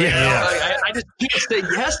you. Like, I just can't say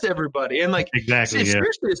yes to everybody. And like, exactly, it's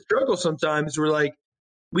seriously a struggle sometimes. We're like,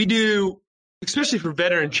 we do, especially for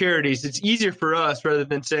veteran charities, it's easier for us rather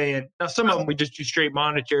than saying, now some of them we just do straight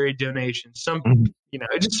monetary donations. Some,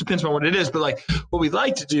 it just depends on what it is. But like, what we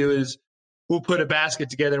like to do is we'll put a basket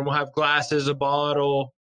together and we'll have glasses, a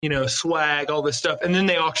bottle, swag, all this stuff, and then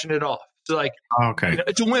they auction it off. So like,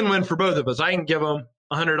 it's a win-win for both of us. I can give them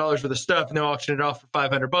 $100 worth of stuff and they'll auction it off for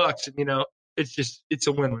 $500, and it's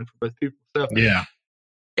a win-win for both people. So yeah,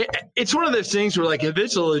 it's one of those things where like, if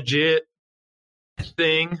it's a legit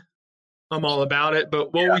thing, I'm all about it.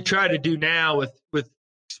 But what we try to do now with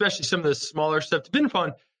especially some of the smaller stuff, depending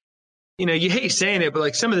upon, you hate saying it, but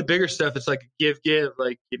like some of the bigger stuff, it's like a give,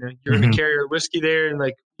 like, you're going to carry our whiskey there, and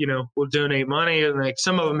like, we'll donate money. And like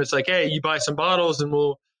some of them, it's like, hey, you buy some bottles and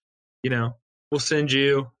we'll send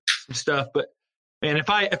you some stuff. But man, if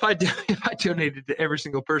I donated to every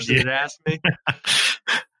single person that asked me,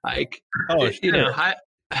 like,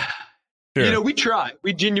 we try.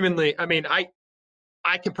 We genuinely, I mean,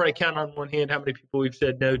 I can probably count on one hand how many people we've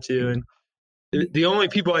said no to. And the only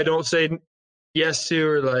people I don't say yes to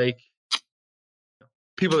are like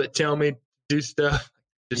people that tell me to do stuff.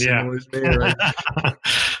 Just annoys me. Like,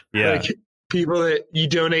 like people that you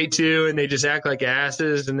donate to and they just act like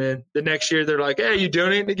asses. And then the next year they're like, hey, you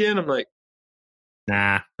donating again? I'm like,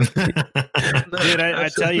 nah. Dude, I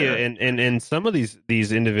tell you, and some of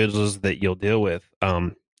these individuals that you'll deal with,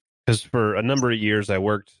 because for a number of years I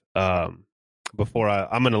worked, before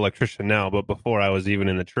I'm an electrician now, but before I was even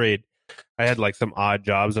in the trade, I had like some odd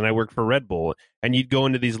jobs, and I worked for Red Bull. And you'd go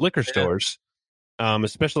into these liquor stores,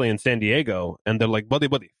 especially in San Diego, and they're like, buddy,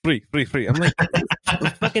 free. I'm like,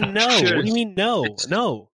 fucking no. What do you mean no?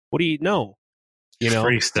 No. What do you know?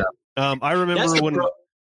 Free stuff. I remember when. Sorry,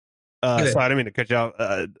 I didn't mean to cut you out.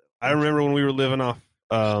 I remember when we were living off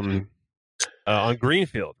on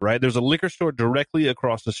Greenfield. Right, there's a liquor store directly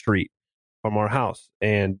across the street from our house,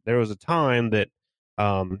 and there was a time that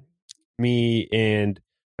me and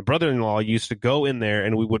my brother-in-law used to go in there,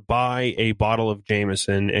 and we would buy a bottle of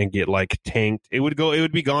Jameson and get like tanked. It would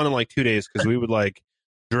be gone in like 2 days because we would like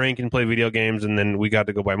drink and play video games, and then we got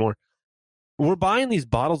to go buy more. we're buying these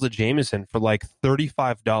bottles of Jameson for like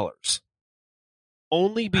 $35,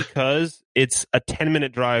 only because it's a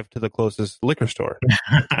 10-minute drive to the closest liquor store.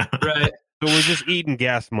 Right. So we're just eating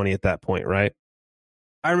gas money at that point, right?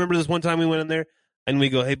 I remember this one time we went in there and we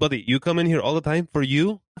go, "Hey, buddy, you come in here all the time. For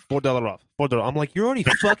you, $4 off. $4." I'm like, "You're already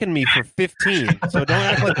fucking me for 15, so don't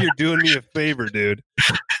act like you're doing me a favor, dude."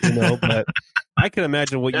 You know, but I can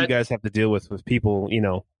imagine what you guys have to deal with people, you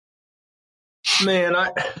know. Man,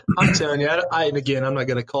 I'm telling you, and again, I'm not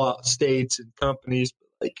going to call out states and companies, but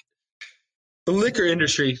like the liquor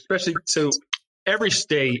industry, especially, so every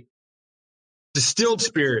state, distilled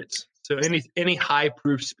spirits, so any high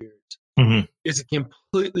proof spirits, is a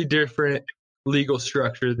completely different legal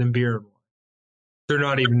structure than beer and wine. They're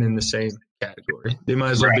not even in the same category. They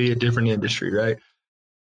might as well be a different industry, right?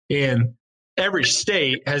 And every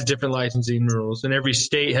state has different licensing rules, and every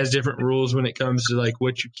state has different rules when it comes to like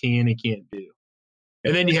what you can and can't do.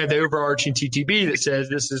 And then you have the overarching TTB that says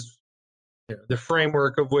this is the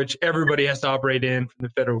framework of which everybody has to operate in from the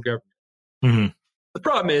federal government. Mm-hmm. The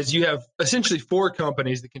problem is you have essentially 4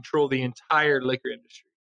 companies that control the entire liquor industry.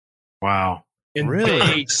 Wow. And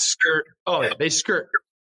Really? they skirt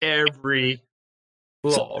every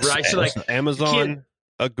law, right? So like Amazon,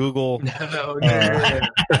 Google. No. You're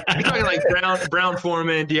talking like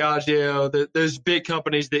Brown-Forman, Diageo, those big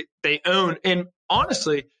companies that they own. And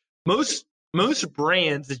honestly, most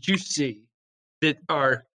brands that you see that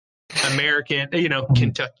are American,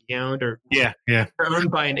 Kentucky owned or are owned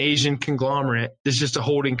by an Asian conglomerate. It's just a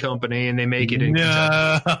holding company, and they make it in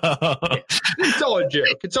Kentucky. Yeah. It's all a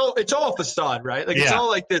joke. It's all facade, right? Like it's all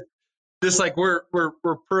like this like we're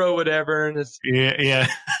pro whatever, and it's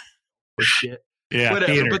shit. Yeah,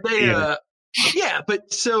 whatever. theater, but they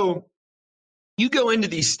but so you go into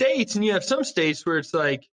these states, and you have some states where it's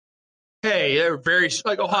like, hey, they're very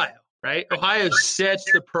like Ohio, right? Ohio sets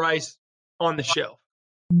the price on the shelf.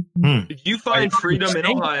 If you find Freedom in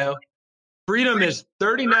Ohio, Freedom is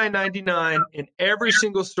 $39.99 in every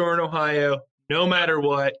single store in Ohio, no matter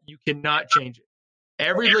what. You cannot change it.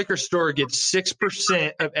 Every liquor store gets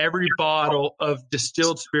 6% of every bottle of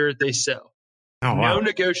distilled spirit they sell. Oh, wow. No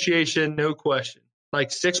negotiation, no question. Like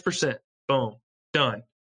 6%. Boom. Done.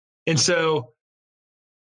 And so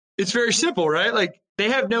it's very simple, right? Like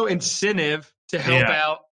they have no incentive to help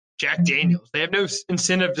out Jack Daniels. They have no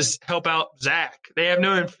incentive to help out Zach. They have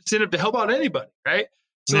no incentive to help out anybody, right?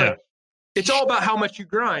 So like, it's all about how much you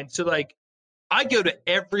grind. So like I go to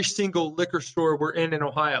every single liquor store we're in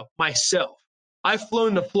Ohio myself. I've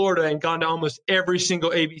flown to Florida and gone to almost every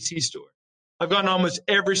single ABC store. I've gone to almost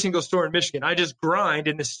every single store in Michigan. I just grind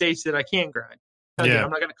in the states that I can grind. Again,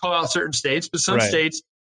 I'm not going to call out certain states, but some states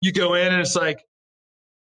you go in and it's like,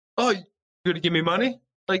 oh, you're going to give me money?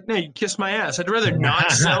 Like, no, you kiss my ass. I'd rather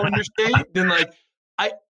not sell in your state than like,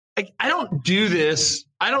 I don't do this.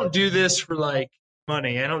 I don't do this for like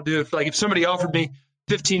money. I don't do it for like, if somebody offered me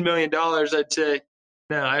 $15 million, I'd say,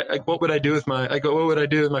 no, what would I do with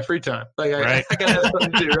my free time? Like, I gotta have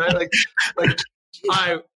something to do, right? Like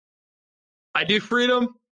I do Freedom,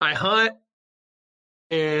 I hunt,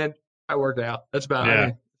 and I work out. That's about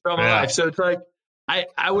my life. So it's like,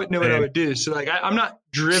 I wouldn't know what I would do. So like, I'm not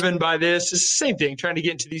driven by this. It's the same thing, trying to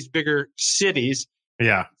get into these bigger cities.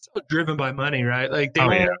 Yeah. It's all driven by money, right? Like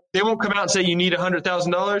they won't come out and say you need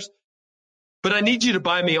 $100,000, but I need you to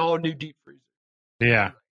buy me all new deep freezer.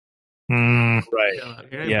 Yeah. Right.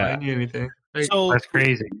 Yeah. Buying you anything. Like, So That's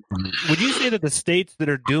crazy. would you say that the states that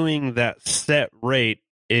are doing that set rate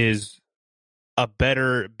is a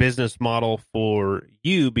better business model for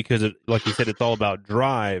you because, like you said, it's all about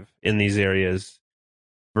drive in these areas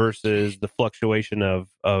versus the fluctuation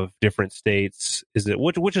of different states? Is it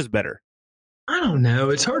which is better? I don't know.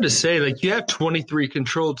 It's hard to say. Like you have 23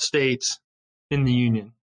 controlled states in the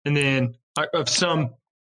union, and then of some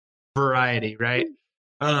variety, right?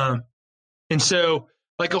 And so,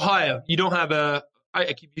 like Ohio, you don't have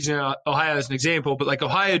I keep using Ohio as an example, but like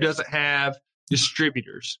Ohio doesn't have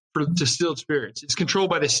distributors for distilled spirits. It's controlled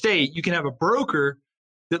by the state. You can have a broker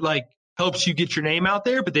that like helps you get your name out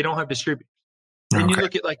there, but they don't have distributors. And you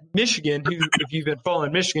look at like Michigan, who, if you've been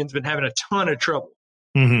following, Michigan's been having a ton of trouble.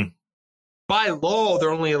 Mm-hmm. By law,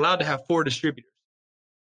 they're only allowed to have 4 distributors.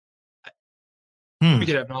 We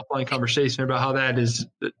could have an offline conversation about how that is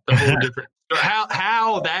the whole different.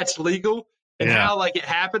 How that's legal and how like it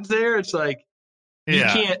happens there. It's like you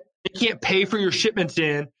can't pay for your shipments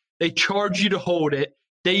in. They charge you to hold it.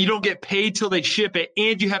 You don't get paid till they ship it,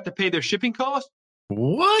 and you have to pay their shipping costs.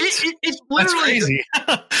 What? It's That's literally crazy.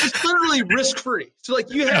 it's literally risk free. So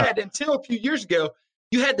like you had until a few years ago,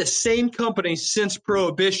 you had the same companies since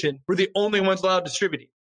Prohibition were the only ones allowed distributing.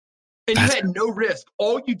 And you had no risk.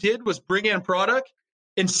 All you did was bring in product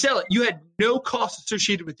and sell it. You had no cost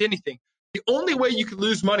associated with anything. The only way you could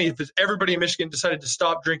lose money is if everybody in Michigan decided to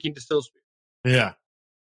stop drinking distilled spirit. Yeah.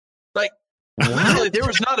 Like, literally, there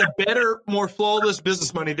was not a better, more flawless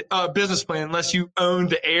business plan unless you owned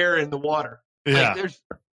the air and the water. Yeah. Like,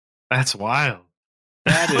 That's wild.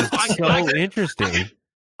 That is so interesting.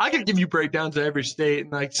 I could give you breakdowns of every state,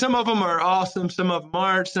 and like some of them are awesome, some of them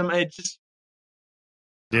aren't.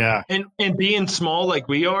 Yeah. And being small like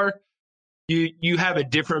we are, you have a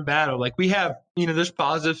different battle. Like we have, there's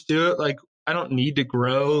positives to it. Like I don't need to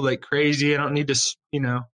grow like crazy. I don't need to,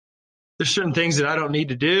 there's certain things that I don't need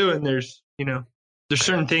to do, and there's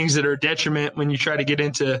certain things that are a detriment when you try to get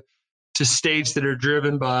into states that are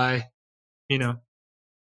driven by, you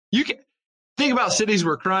can think about cities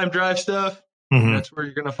where crime drives stuff. Mhm. That's where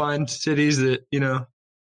you're going to find cities that,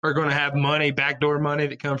 are going to have money, backdoor money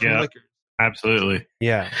that comes from liquor. Absolutely.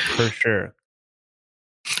 Yeah, for sure.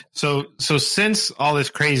 So since all this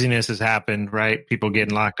craziness has happened, right? People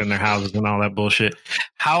getting locked in their houses and all that bullshit.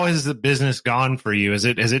 How has the business gone for you? Has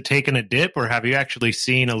it taken a dip, or have you actually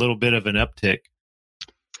seen a little bit of an uptick?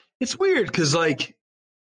 It's weird because like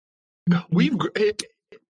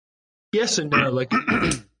yes and no. Like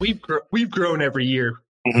we've grown every year.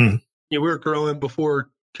 Mm-hmm. We were growing before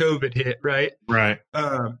COVID hit, right? Right.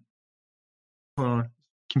 Hold on.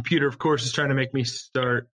 Computer, of course, is trying to make me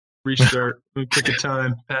restart. Let me pick a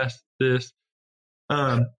time past this.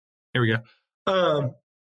 Here we go.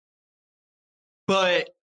 But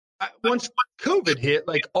once COVID hit,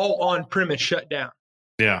 like all on-premise shut down.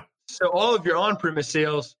 Yeah. So all of your on-premise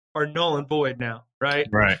sales are null and void now, right?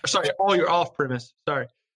 Right. Sorry, all your off-premise. Sorry.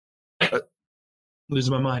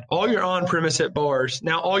 Losing my mind. All your on-premise at bars.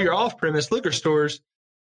 Now all your off-premise liquor stores,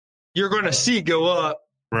 you're going to see go up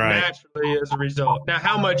naturally as a result. Now,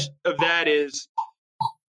 how much of that is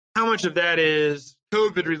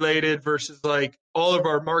COVID related versus like all of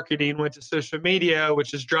our marketing went to social media,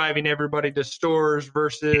 which is driving everybody to stores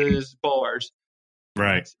versus bars.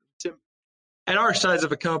 Right. At our size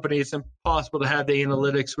of a company, it's impossible to have the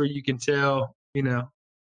analytics where you can tell,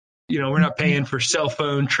 we're not paying for cell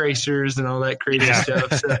phone tracers and all that crazy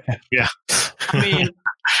stuff. So, yeah. I mean,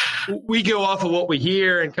 we go off of what we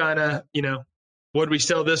hear and kind of, what did we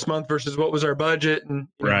sell this month versus what was our budget? And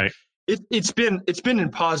right. It's been in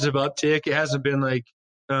positive uptick. It hasn't been like,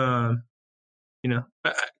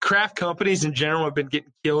 craft companies in general have been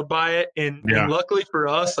getting killed by it. And luckily for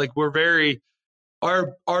us, like we're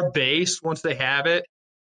our base, once they have it,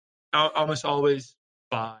 I'll almost always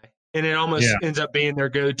buy. And it almost ends up being their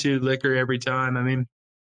go-to liquor every time. I mean,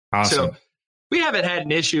 awesome. So we haven't had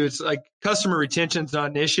an issue. It's like customer retention's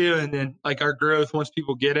not an issue. And then like our growth, once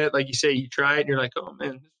people get it, like you say, you try it and you're like, oh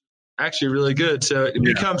man, this is actually really good. So it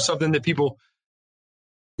becomes something that people,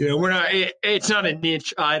 it's not a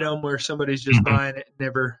niche item where somebody's just buying it and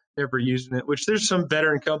never using it, which there's some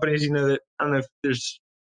veteran companies, that I don't know if there's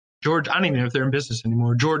George, I don't even know if they're in business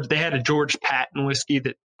anymore. They had a George Patton whiskey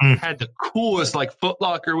that had the coolest like Foot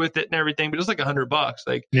Locker with it and everything, but it was like $100.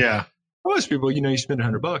 Like, most people, you spend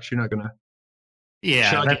 $100, you're not going to.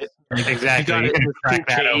 Yeah, exactly. You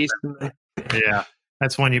got it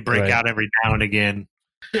That's when you break out every now and again.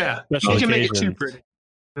 Yeah, you can make it too pretty.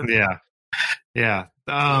 Yeah.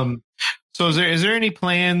 So is there any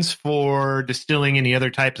plans for distilling any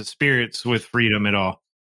other types of spirits with Freedom at all?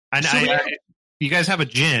 You guys have a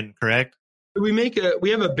gin, correct? We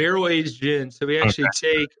have a barrel aged gin. So we actually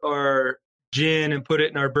take our gin and put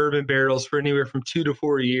it in our bourbon barrels for anywhere from 2 to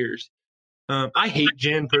 4 years. I hate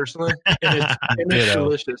gin personally, and it's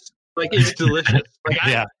delicious. Like it's delicious.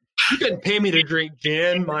 Like you couldn't pay me to drink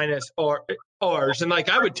gin minus ours, and like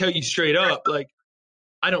I would tell you straight up, like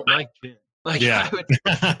I don't like gin. Like I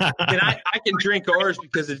can drink ours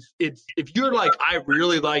because it's if you're like I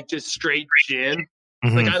really like just straight gin.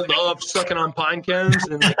 Like I love sucking on pine cones,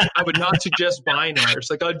 and like, I would not suggest buying ours.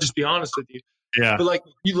 Like I'll just be honest with you. Yeah. But like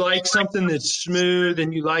you like something that's smooth,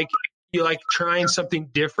 and you like trying something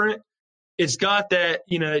different. It's got that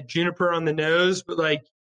juniper on the nose, but like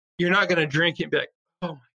you're not gonna drink it and be like,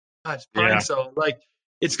 oh my god, it's pine sol. Like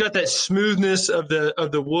it's got that smoothness of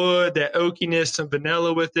the wood, that oakiness, some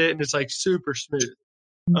vanilla with it, and it's like super smooth.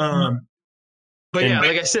 But yeah,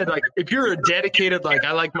 like I said, like if you're a dedicated, like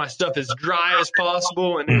I like my stuff as dry as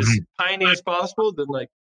possible and as piney as possible, then like,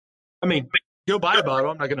 I mean, go buy a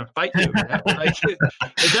bottle. I'm not going to fight you over that. Like,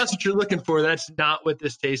 if that's what you're looking for, that's not what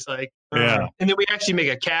this tastes like. And then we actually make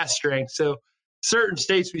a cask strength. So certain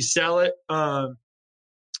states we sell it.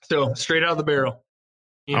 So straight out of the barrel,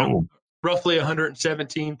 roughly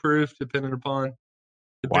 117 proof, depending upon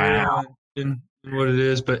the barrel and what it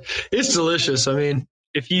is. But it's delicious. I mean,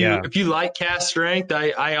 if you like cast strength,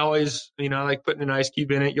 I always, I like putting an ice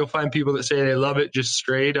cube in it. You'll find people that say they love it just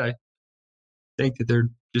straight. I think that they're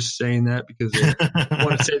just saying that because they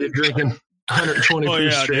want to say they're drinking 120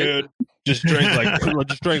 proof straight. Dude. Just drink like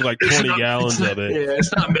 20 gallons of it. Yeah,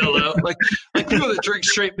 it's not mellow. Like people that drink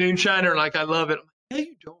straight moonshine are like, I love it. I'm like, yeah,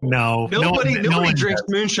 you don't. No, nobody drinks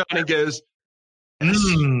moonshine and goes. Yeah.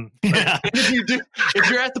 And if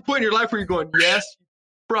you're at the point in your life where you're going, yes, you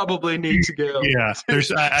probably need to go. Yeah,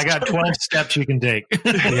 I got 12 steps you can take.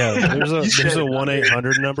 Yeah, there's a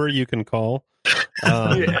 1-800 number you can call.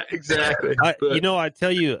 Yeah, exactly. I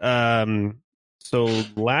tell you, so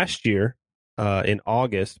last year in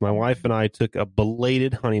August, my wife and I took a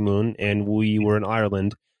belated honeymoon, and we were in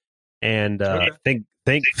Ireland. And thank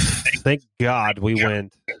God we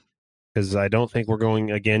went, because I don't think we're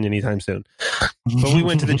going again anytime soon. But we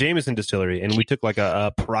went to the Jameson distillery, and we took like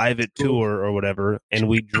a private tour or whatever, and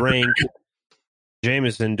we drank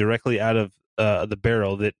Jameson directly out of the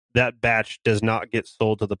barrel. That batch does not get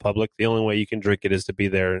sold to the public. The only way you can drink it is to be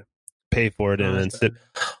there, pay for it, and then sit.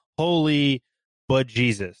 Holy but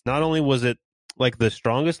Jesus! Not only was it like the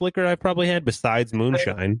strongest liquor I probably had besides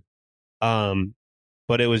moonshine,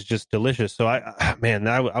 but it was just delicious. So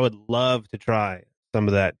I would love to try some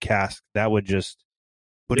of that cask. That would just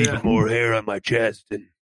put even more hair on my chest. And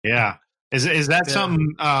yeah, is that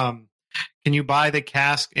something? Can you buy the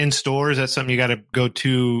cask in stores? That's something you got to go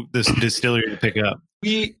to this distillery to pick up.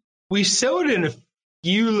 We sell it in a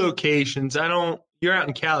few locations. You're out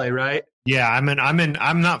in Cali, right? Yeah,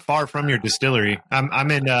 I'm not far from your distillery.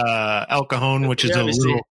 I'm in El Cajon, which is a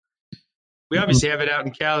little. We obviously have it out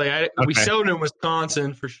in Cali. We sell it in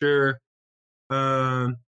Wisconsin for sure.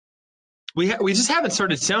 We just haven't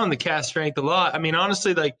started selling the cast strength a lot. I mean,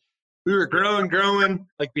 honestly, like we were growing.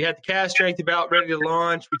 Like we had the cast strength about ready to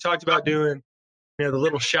launch. We talked about doing, the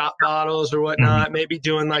little shot bottles or whatnot. Maybe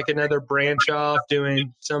doing like another branch off,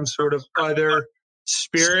 doing some sort of other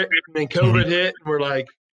spirit. And then COVID hit, and we're like,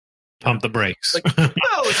 pump the brakes. Like, no,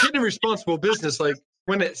 it's an irresponsible business. Like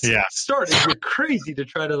when it started, you're crazy to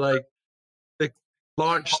try to like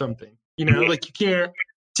launch something. Like you can't.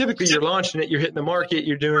 Typically, you're launching it. You're hitting the market.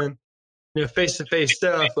 You're doing face-to-face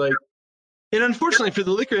stuff. Like, and unfortunately for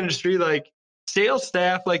the liquor industry, like sales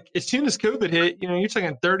staff, like as soon as COVID hit, you're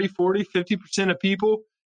talking 30, 40, 50% of people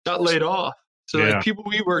got laid off. So like people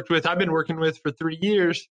we worked with, I've been working with for 3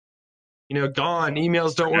 years, gone.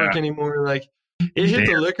 Emails don't work anymore. Like it hit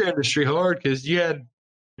the liquor industry hard because you had,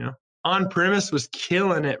 on-premise was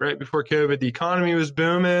killing it right before COVID. The economy was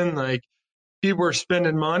booming. Like people were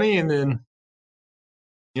spending money, and then,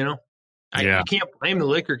 you can't blame the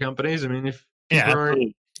liquor companies. I mean, if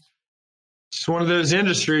it's one of those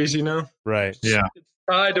industries, right? Yeah, it's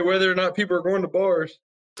tied to whether or not people are going to bars.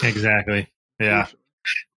 Exactly. Yeah.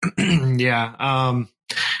 Yeah.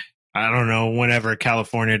 I don't know. Whenever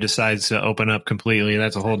California decides to open up completely,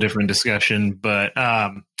 that's a whole different discussion. But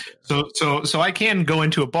so I can go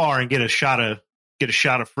into a bar and get a shot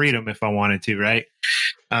of freedom if I wanted to, right?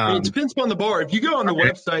 It depends on the bar. If you go on the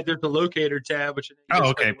website, there's a locator tab, which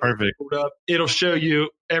perfect. It'll show you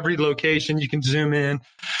every location. You can zoom in.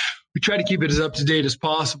 We try to keep it as up to date as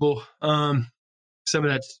possible. Some of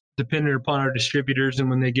that's dependent upon our distributors and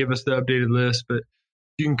when they give us the updated list, but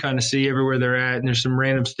you can kind of see everywhere they're at. And there's some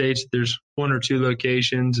random states that there's 1 or 2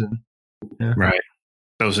 locations, and right.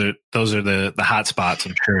 Those are the hot spots,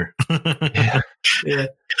 I'm sure. Yeah.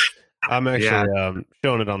 I'm actually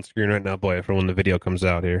showing it on screen right now, boy, for when the video comes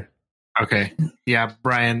out here. Okay. Yeah,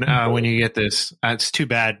 Brian, when you get this, it's too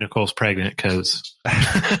bad Nicole's pregnant because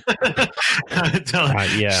she's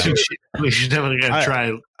definitely going to try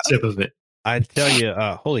a sip of it. I tell you,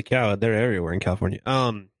 holy cow, they're everywhere in California.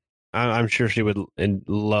 I'm sure she would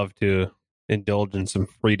love to indulge in some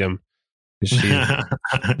freedom. She's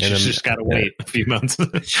just got to wait a few months.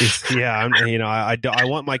 I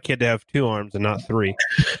want my kid to have 2 arms and not 3.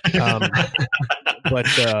 But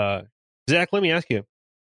Zach, let me ask you.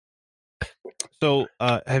 So,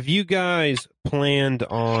 have you guys planned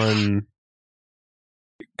on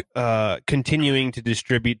continuing to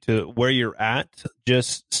distribute to where you're at?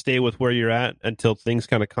 Just stay with where you're at until things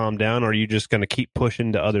kind of calm down, or are you just going to keep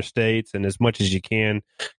pushing to other states and as much as you can?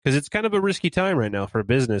 Because it's kind of a risky time right now for a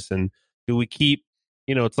business. And do we keep,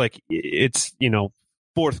 it's like it's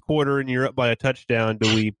fourth quarter and you're up by a touchdown.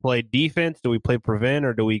 Do we play defense? Do we play prevent,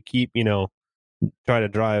 or do we keep try to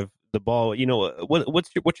drive the ball?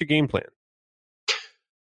 What's your game plan?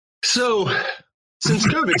 So since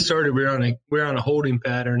COVID started, we're on a holding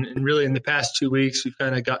pattern, and really in the past 2 weeks we've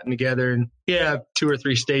kind of gotten together, and 2 or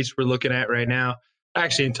 3 states we're looking at right now.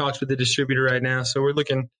 Actually, in talks with the distributor right now, so we're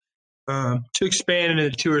looking to expand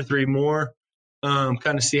into 2 or 3 more.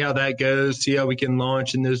 kind of see how that goes, see how we can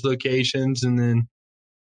launch in those locations, and then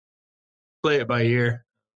play it by ear.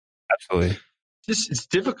 Absolutely. It's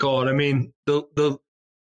difficult. I mean,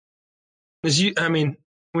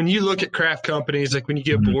 when you look at craft companies, like when you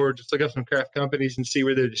get bored, just look up some craft companies and see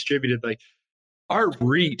where they're distributed. Like our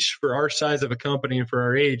reach for our size of a company and for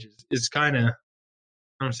our age is kind of,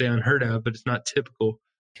 I don't say unheard of, but it's not typical.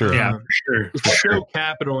 Sure. Yeah, for sure. It's so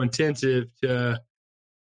capital intensive to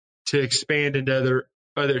expand into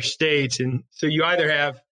other states, and so you either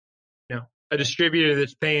have, a distributor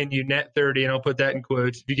that's paying you net 30, and I'll put that in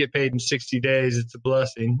quotes. If you get paid in 60 days, it's a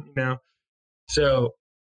blessing, So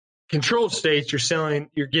controlled states,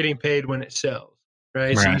 you're getting paid when it sells,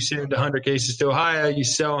 right? So you send 100 cases to Ohio, you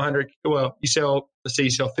sell let's say you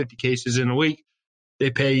sell 50 cases in a week. They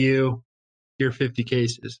pay you your 50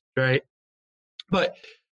 cases, right? But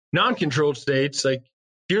non-controlled states, like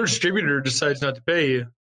your distributor decides not to pay you.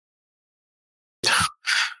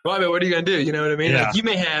 Well, I mean, what are you going to do? You know what I mean? Yeah. Like you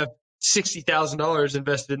may have $60,000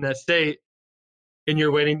 invested in that state and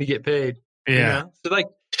you're waiting to get paid. Yeah. So like,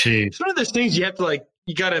 it's one of those things you have to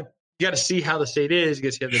you gotta see how the state is. You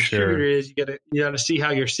gotta see how the distributor is. You gotta see how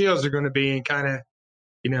your sales are going to be, and kind of,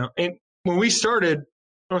 and when we started, I don't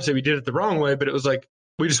want to say we did it the wrong way, but it was like,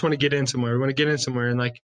 we just want to get in somewhere. We want to get in somewhere, and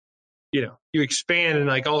you expand, and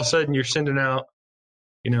all of a sudden you're sending out,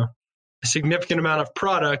 a significant amount of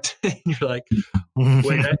product, and you're like,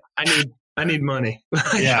 wait, I need money.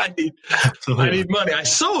 I need money. I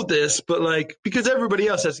sold this, but because everybody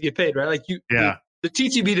else has to get paid, right? The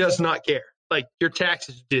TTB does not care. Your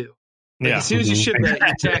taxes due. As soon as you ship that,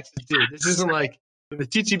 your taxes due. This isn't when the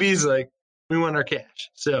TTB is we want our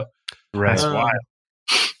cash. So that's wild.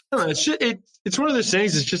 I don't know, it's one of those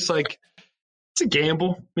things. It's just it's a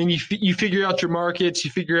gamble. I mean, you figure out your markets,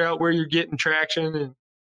 you figure out where you're getting traction, and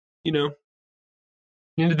at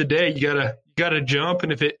the end of the day, you gotta jump.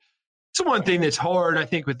 And it's one thing that's hard, I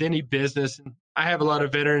think, with any business. And I have a lot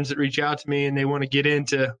of veterans that reach out to me and they want to get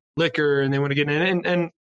into liquor and they want to get in.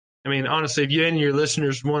 And I mean, honestly, if you and your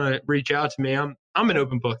listeners want to reach out to me, I'm an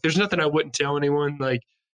open book. There's nothing I wouldn't tell anyone. I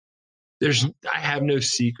have no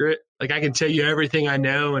secret. I can tell you everything I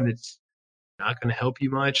know, and it's not going to help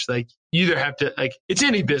you much. You either have to, it's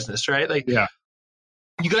any business, right?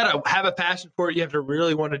 You got to have a passion for it. You have to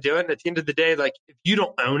really want to do it. And at the end of the day, if you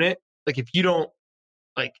don't own it, if you don't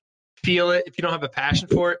feel it, if you don't have a passion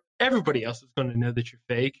for it, everybody else is going to know that you're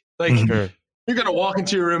fake. You're going to walk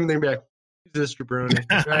into a room and they're going to be like, who's this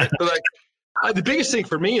jabroni? Right? But the biggest thing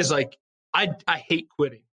for me is I hate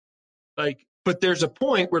quitting. But there's a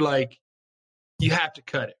point where you have to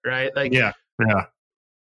cut it, right?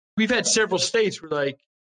 We've had several states where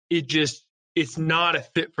it's not a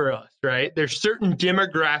fit for us, right? There's certain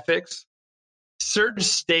demographics. Certain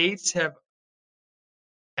states have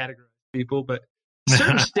categorized people, but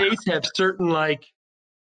certain states have certain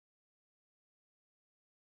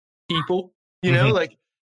people,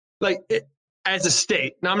 as a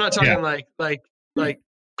state. Now I'm not talking like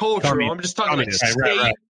cultural. I'm just talking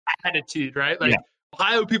state attitude, right?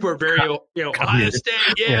 Ohio people are very, Ohio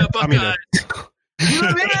State, Buckeyes. You know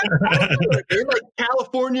what I mean?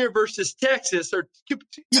 California versus Texas, or you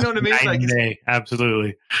know what I mean?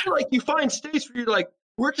 Absolutely. You find states where you're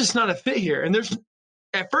we're just not a fit here. And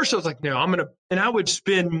at first I was no, and I would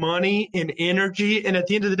spend money and energy. And at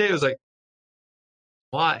the end of the day, I was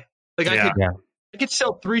why? I could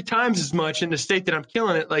sell 3 times as much in the state that I'm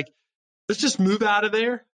killing it. Let's just move out of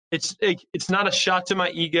there. It's not a shot to my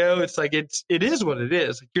ego. It's it is what it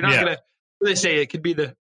is. You're not gonna. They say it could be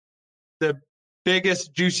the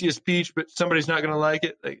biggest, juiciest peach, but somebody's not gonna like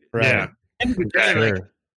it. They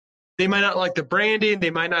might not like the branding. They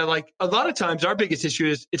might not like. A lot of times, our biggest issue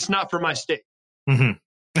is it's not for my state. Mm-hmm.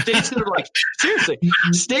 States that are seriously,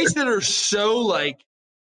 states that are so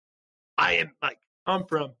I'm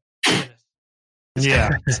from. Yeah.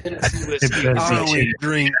 I only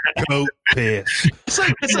drink goat piss.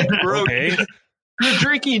 It's bro, you're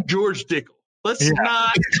drinking George Dickel. Let's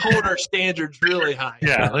not hold our standards really high.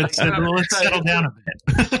 Yeah, let's settle down a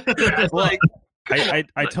bit.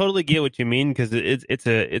 I totally get what you mean, because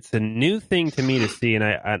it's a new thing to me to see, and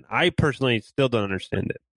I personally still don't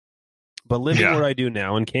understand it. But living where I do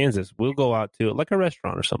now in Kansas, we'll go out to a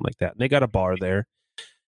restaurant or something like that, and they got a bar there,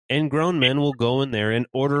 and grown men will go in there and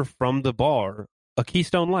order from the bar a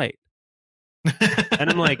Keystone Light.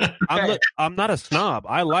 And I'm I'm not a snob.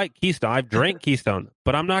 I like Keystone. I've drank Keystone,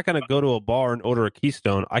 but I'm not going to go to a bar and order a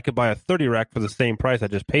Keystone. I could buy a 30 rack for the same price I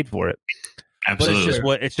just paid for it. Absolutely.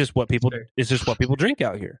 But it's just what people drink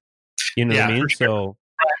out here. You know what I mean? Sure. So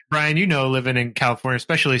Brian, living in California,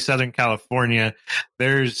 especially Southern California,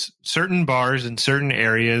 there's certain bars in certain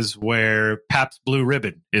areas where Pabst Blue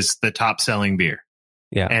Ribbon is the top selling beer.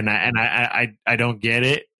 Yeah. And I don't get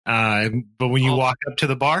it. But when you walk up to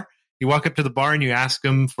the bar, and you ask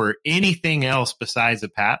them for anything else besides a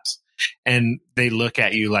Pabst, and they look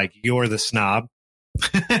at you like you're the snob.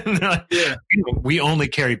 And they're like, Yeah. we only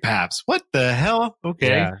carry Pabst. What the hell? Okay.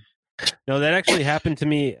 Yeah. No, that actually happened to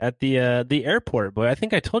me at the airport. Boy, I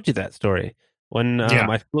think I told you that story when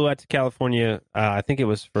I flew out to California. I think it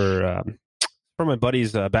was for my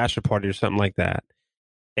buddy's bachelor party or something like that.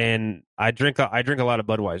 And I drink a lot of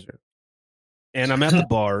Budweiser. And I'm at the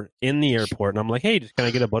bar in the airport, and I'm like, "Hey, can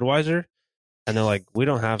I get a Budweiser?" And they're like, "We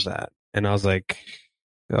don't have that." And I was like,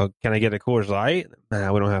 "Oh, can I get a Coors Light?"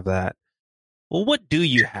 Nah, we don't have that. Well, what do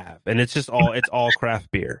you have? And it's all craft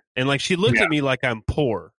beer. And like she looks at me like I'm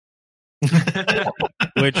poor.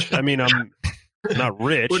 Which, I mean, I'm not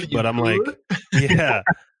rich, but I'm like, yeah.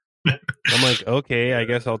 I'm like, okay, I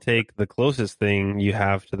guess I'll take the closest thing you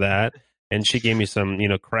have to that. And she gave me some,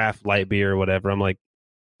 craft light beer or whatever. I'm like,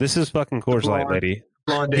 this is fucking Coors Light, lady.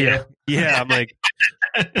 Blonde Yeah. Yeah. I'm like,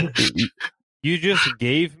 you just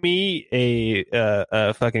gave me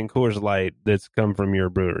a fucking Coors Light that's come from your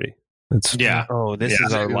brewery. This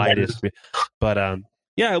is our lightest. But,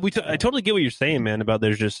 yeah, I totally get what you're saying, man, about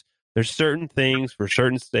there's certain things for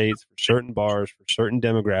certain states, for certain bars, for certain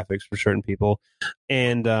demographics, for certain people.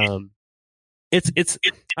 And it's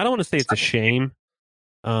I don't want to say it's a shame,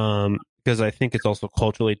 because I think it's also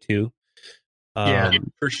culturally too.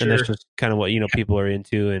 For sure. And that's just kind of what people are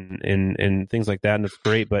into and things like that, and it's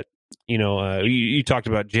great. But you talked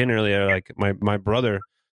about gin earlier. Like my brother,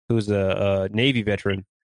 who's a Navy veteran,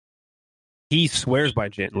 he swears by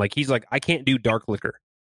gin. Like he's like, I can't do dark liquor.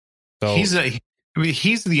 So he's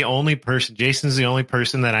the only person. Jason's the only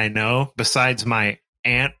person that I know besides my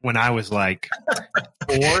aunt when I was like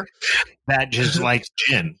 4 that just likes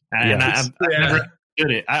gin. And I've never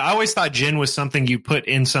understood it. I always thought gin was something you put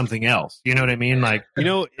in something else. You know what I mean? Like,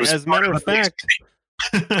 as a matter of fact,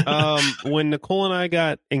 when Nicole and I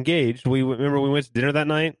got engaged, we went to dinner that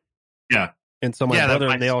night. Yeah. And so my brother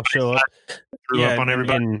and they all show up. Threw up on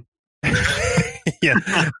everybody.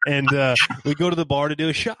 And we go to the bar to do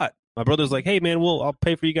a shot. My brother's like, "Hey man, I'll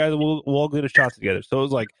pay for you guys. We'll all get a shot together." So it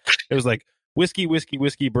was like whiskey,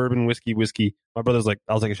 bourbon, whiskey. My brother's like,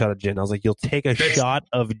 "I'll take a shot of gin." I was like, "You'll take a shot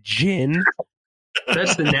of gin?"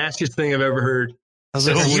 That's the nastiest thing I've ever heard. I was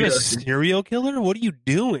like, "Are you a serial killer? What are you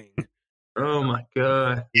doing?" Oh my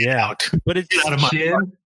god! Yeah, but it's out of my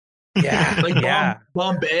gin. Yeah, like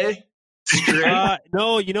Bombay.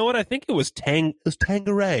 No, you know what? I think it was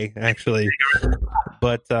Tanqueray actually,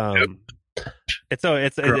 but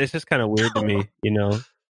it's just kind of weird to me, It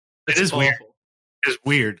is weird. It's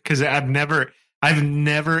weird because I've never,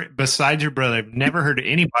 besides your brother, I've never heard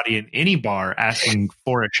anybody in any bar asking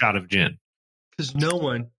for a shot of gin. Because no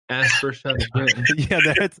one asked for a shot of gin. Yeah,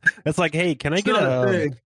 that's like, hey, can I get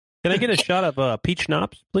a shot of peach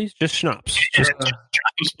schnapps, please? Just schnapps, just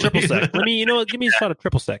triple sec. Give me a shot of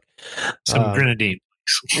triple sec. Some grenadine.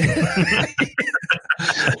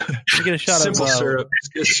 Get a shot simple of syrup.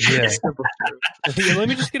 Yeah. Simple syrup. Yeah, let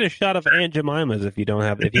me just get a shot of Aunt Jemima's if you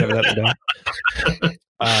have that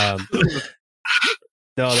down.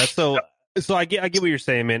 No, that's so I get what you're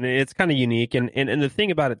saying, man. It's kind of unique, and the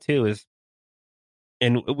thing about it too is,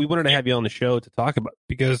 and we wanted to have you on the show to talk about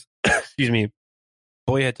because, excuse me,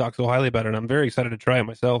 Boy had talked so highly about it, and I'm very excited to try it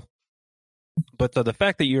myself. But the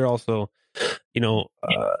fact that you're also,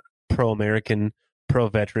 pro-American,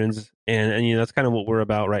 pro-veterans, and that's kind of what we're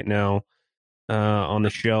about right now on the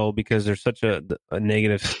show, because there's such a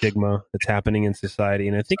negative stigma that's happening in society,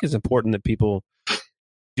 and I think it's important that people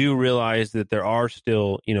do realize that there are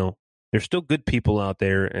still, there's still good people out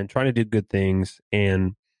there and trying to do good things,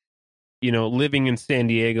 and living in San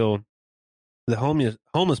Diego, the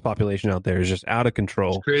homeless population out there is just out of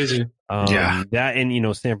control. It's crazy. That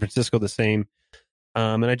and San Francisco the same.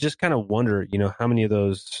 And I just kind of wonder, how many of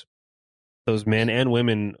those men and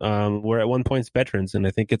women were at one point veterans, and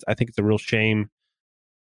I think it's a real shame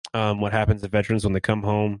what happens to veterans when they come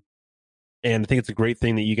home. And I think it's a great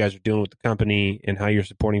thing that you guys are doing with the company and how you're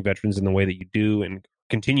supporting veterans in the way that you do and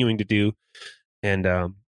continuing to do. And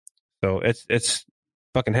so it's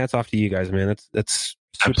fucking hats off to you guys, man. That's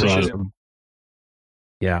super awesome.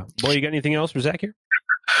 Yeah. Boy, you got anything else for Zach here?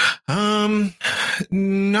 No,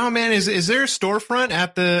 man. Is there a storefront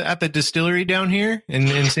at the distillery down here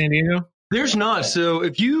in San Diego? There's not. So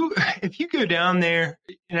if you go down there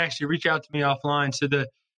and actually reach out to me offline, so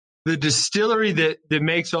the distillery that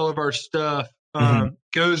makes all of our stuff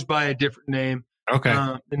goes by a different name. Okay.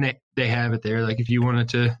 And they have it there. Like if you wanted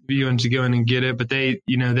to go in and get it, but they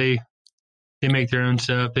make their own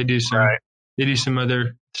stuff. They do some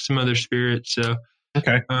other spirits. So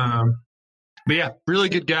Okay. but yeah, really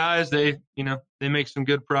good guys. They make some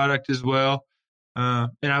good product as well.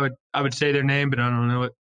 And I would say their name, but I don't know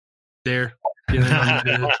it. They're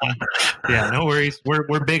Yeah, no worries.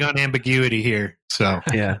 We're big on ambiguity here. So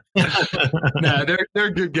Yeah. no,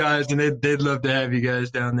 they're good guys, and they'd love to have you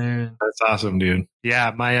guys down there. that's awesome, dude.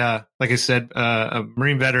 Yeah, my like I said, a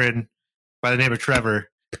Marine veteran by the name of Trevor.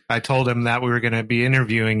 I told him that we were going to be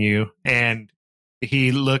interviewing you, and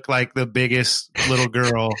he looked like the biggest little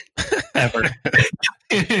girl ever.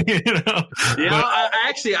 Yeah,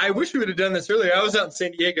 I wish we would have done this earlier. I was out in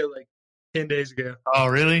San Diego like 10 days ago. Oh,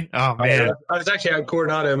 really? Oh, man. I was actually out in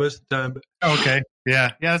Coronado most of the time. But Okay.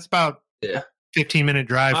 Yeah. It's about 15-minute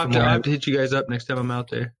drive I'll from have to hit you guys up next time I'm out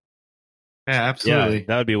there. Yeah, absolutely. Yeah,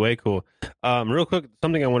 that would be way cool. Real quick,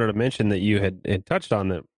 something I wanted to mention that you had touched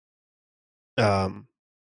on that,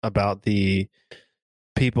 about the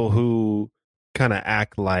people who kind of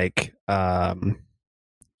act like, I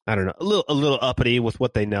don't know, a little uppity with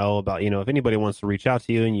what they know about, if anybody wants to reach out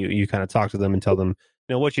to you and you kind of talk to them and tell them,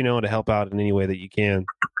 what you know to help out in any way that you can.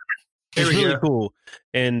 It's really cool.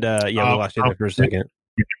 And we lost you there for a second.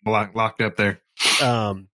 Locked up there.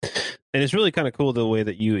 And it's really kind of cool the way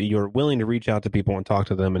that you're willing to reach out to people and talk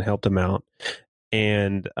to them and help them out.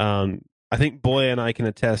 And I think Boy and I can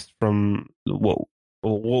attest from what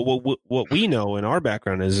we know in our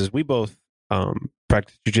background is we both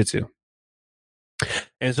practice jiu-jitsu.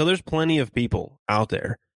 And so there's plenty of people out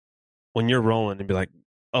there when you're rolling and be like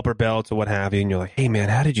upper belts or what have you, and you're like, hey man,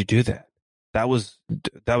 how did you do that? That was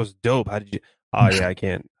dope. How did you? Oh yeah, I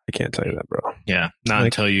can't tell you that, bro. Yeah, not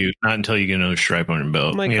until you get another stripe on your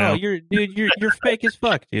belt. I'm like, you're fake as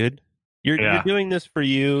fuck, dude. You're doing this for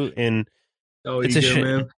you, and it's a shame.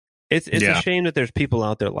 Man. It's a shame that there's people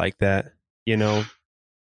out there like that,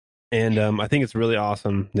 And I think it's really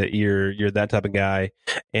awesome that you're that type of guy.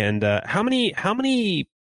 And how many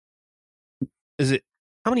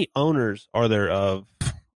owners are there of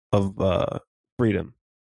Freedom?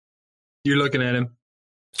 You're looking at him.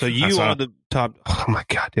 So you are the top. Oh my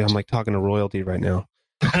god, dude! I'm like talking to royalty right now.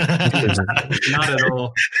 Not at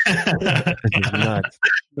all. This is nuts.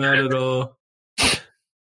 Not at all.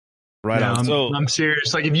 Right on. I'm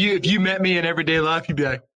serious. Like if you met me in everyday life, you'd be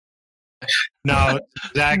like, no,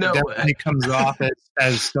 Zach definitely comes off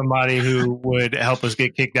as somebody who would help us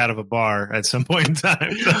get kicked out of a bar at some point in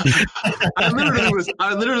time. I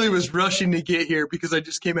literally was rushing to get here because I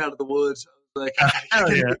just came out of the woods. I was like,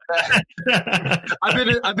 hell yeah.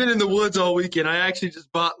 I've been in the woods all weekend. I actually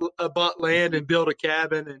just bought land and built a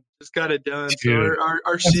cabin and just got it done. Dude. So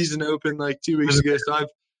our season opened like 2 weeks ago. So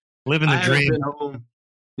living the dream. Been home.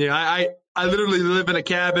 Yeah, I literally live in a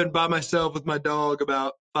cabin by myself with my dog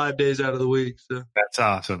about 5 days out of the week. So that's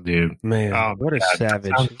awesome, dude. Man, what a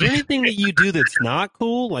savage! Is there anything that you do that's not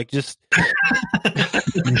cool? Like, just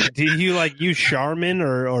do you like use Charmin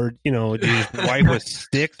or do you wipe with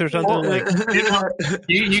sticks or something?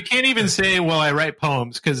 You can't even say, "Well, I write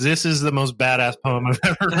poems," because this is the most badass poem I've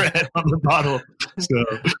ever read on the bottle. So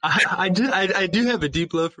I do have a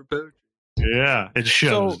deep love for poetry. Yeah, it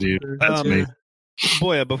shows, dude. That's me.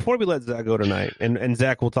 Boy, before we let Zach go tonight, and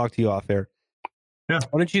Zach, we'll talk to you off air. Yeah.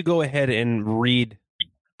 Why don't you go ahead and read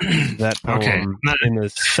that poem in the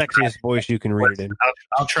sexiest voice you can read it in?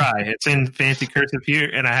 I'll try. It's in fancy cursive here,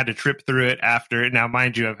 and I had to trip through it after. Now,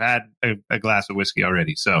 mind you, I've had a glass of whiskey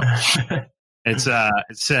already. So it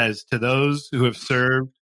says, to those who have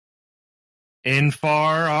served in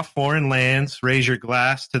far off foreign lands, raise your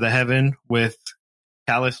glass to the heaven with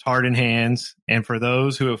calloused heart and hands, and for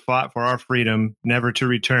those who have fought for our freedom, never to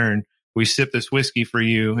return, we sip this whiskey for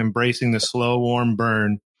you, embracing the slow, warm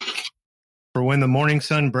burn. For when the morning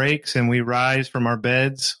sun breaks and we rise from our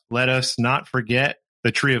beds, let us not forget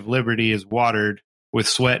the tree of liberty is watered with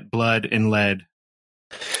sweat, blood, and lead.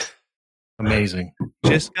 Amazing.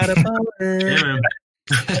 Just got a boner.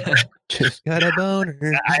 Just got a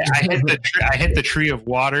boner. I hit the tree of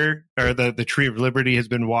water, or the tree of liberty has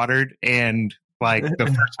been watered, and like the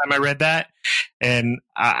first time I read that, and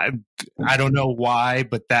I don't know why,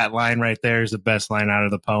 but that line right there is the best line out of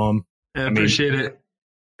the poem. I appreciate it.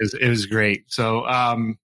 It was great. So,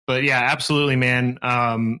 but yeah, absolutely, man.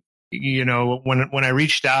 When I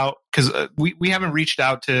reached out, because we haven't reached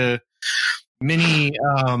out to many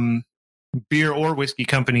beer or whiskey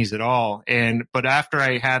companies at all, but after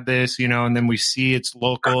I had this, and then we see it's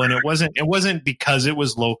local, and it wasn't because it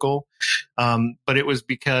was local, but it was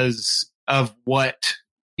because of what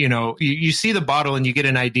you see the bottle and you get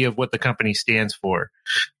an idea of what the company stands for.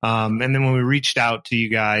 And then when we reached out to you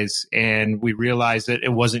guys and we realized that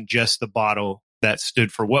it wasn't just the bottle that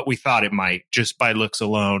stood for what we thought it might, just by looks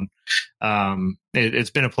alone. It's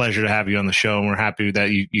been a pleasure to have you on the show, and we're happy that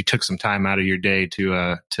you took some time out of your day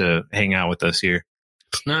to hang out with us here.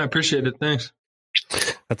 No, I appreciate it. Thanks.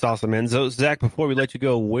 That's awesome, man. So, Zach, before we let you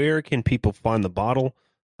go, where can people find the bottle?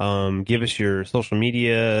 Give us your social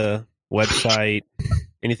media, website,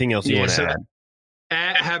 anything else you want to add.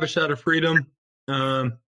 At Have a Shot of Freedom,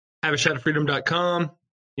 haveashotofreedom.com,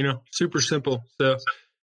 super simple. So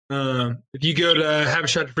if you go to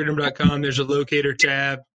haveashotofreedom.com, there's a locator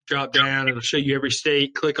tab, drop down, it'll show you every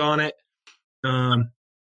state, click on it.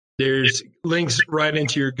 There's links right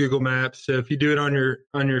into your Google Maps. So if you do it on your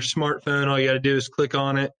smartphone, all you got to do is click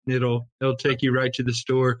on it. And it'll take you right to the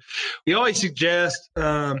store. We always suggest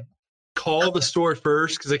call the store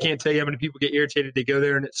first, because I can't tell you how many people get irritated. They go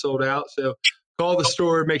there and it's sold out. So call the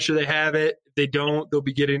store, make sure they have it. If they don't, they'll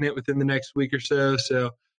be getting it within the next week or so.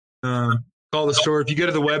 So call the store. If you go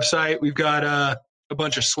to the website, we've got a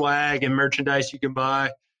bunch of swag and merchandise you can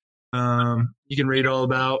buy. You can read all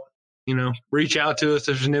about. Reach out to us.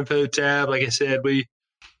 There's an info tab. Like I said, we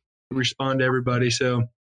respond to everybody. So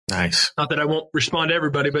nice. Not that I won't respond to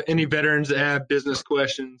everybody, but any veterans that have business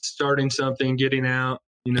questions, starting something, getting out,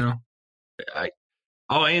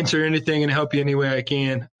 I'll answer anything and help you any way I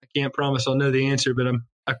can. I can't promise I'll know the answer, but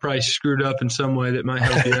I probably screwed up in some way that might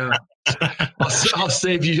help you out. I'll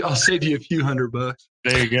save you a few $100.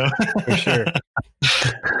 There you go. For sure.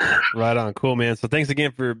 Right on. Cool, man. So thanks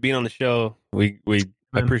again for being on the show.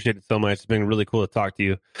 I appreciate it so much. It's been really cool to talk to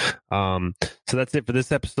you. So that's it for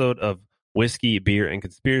this episode of Whiskey, Beer, and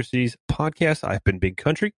Conspiracies podcast. I've been Big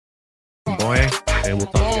Country. Boy. And we'll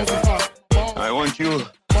talk together. I want you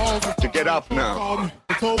to get up now.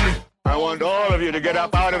 I want all of you to get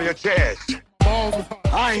up out of your chairs.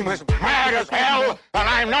 I'm as mad as hell, and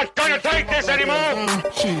I'm not going to take this anymore.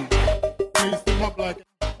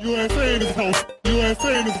 You ain't saying this house. You ain't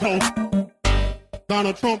saying this house.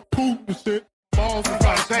 Donald Trump, Putin, shit.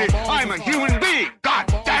 I say I'm a human being.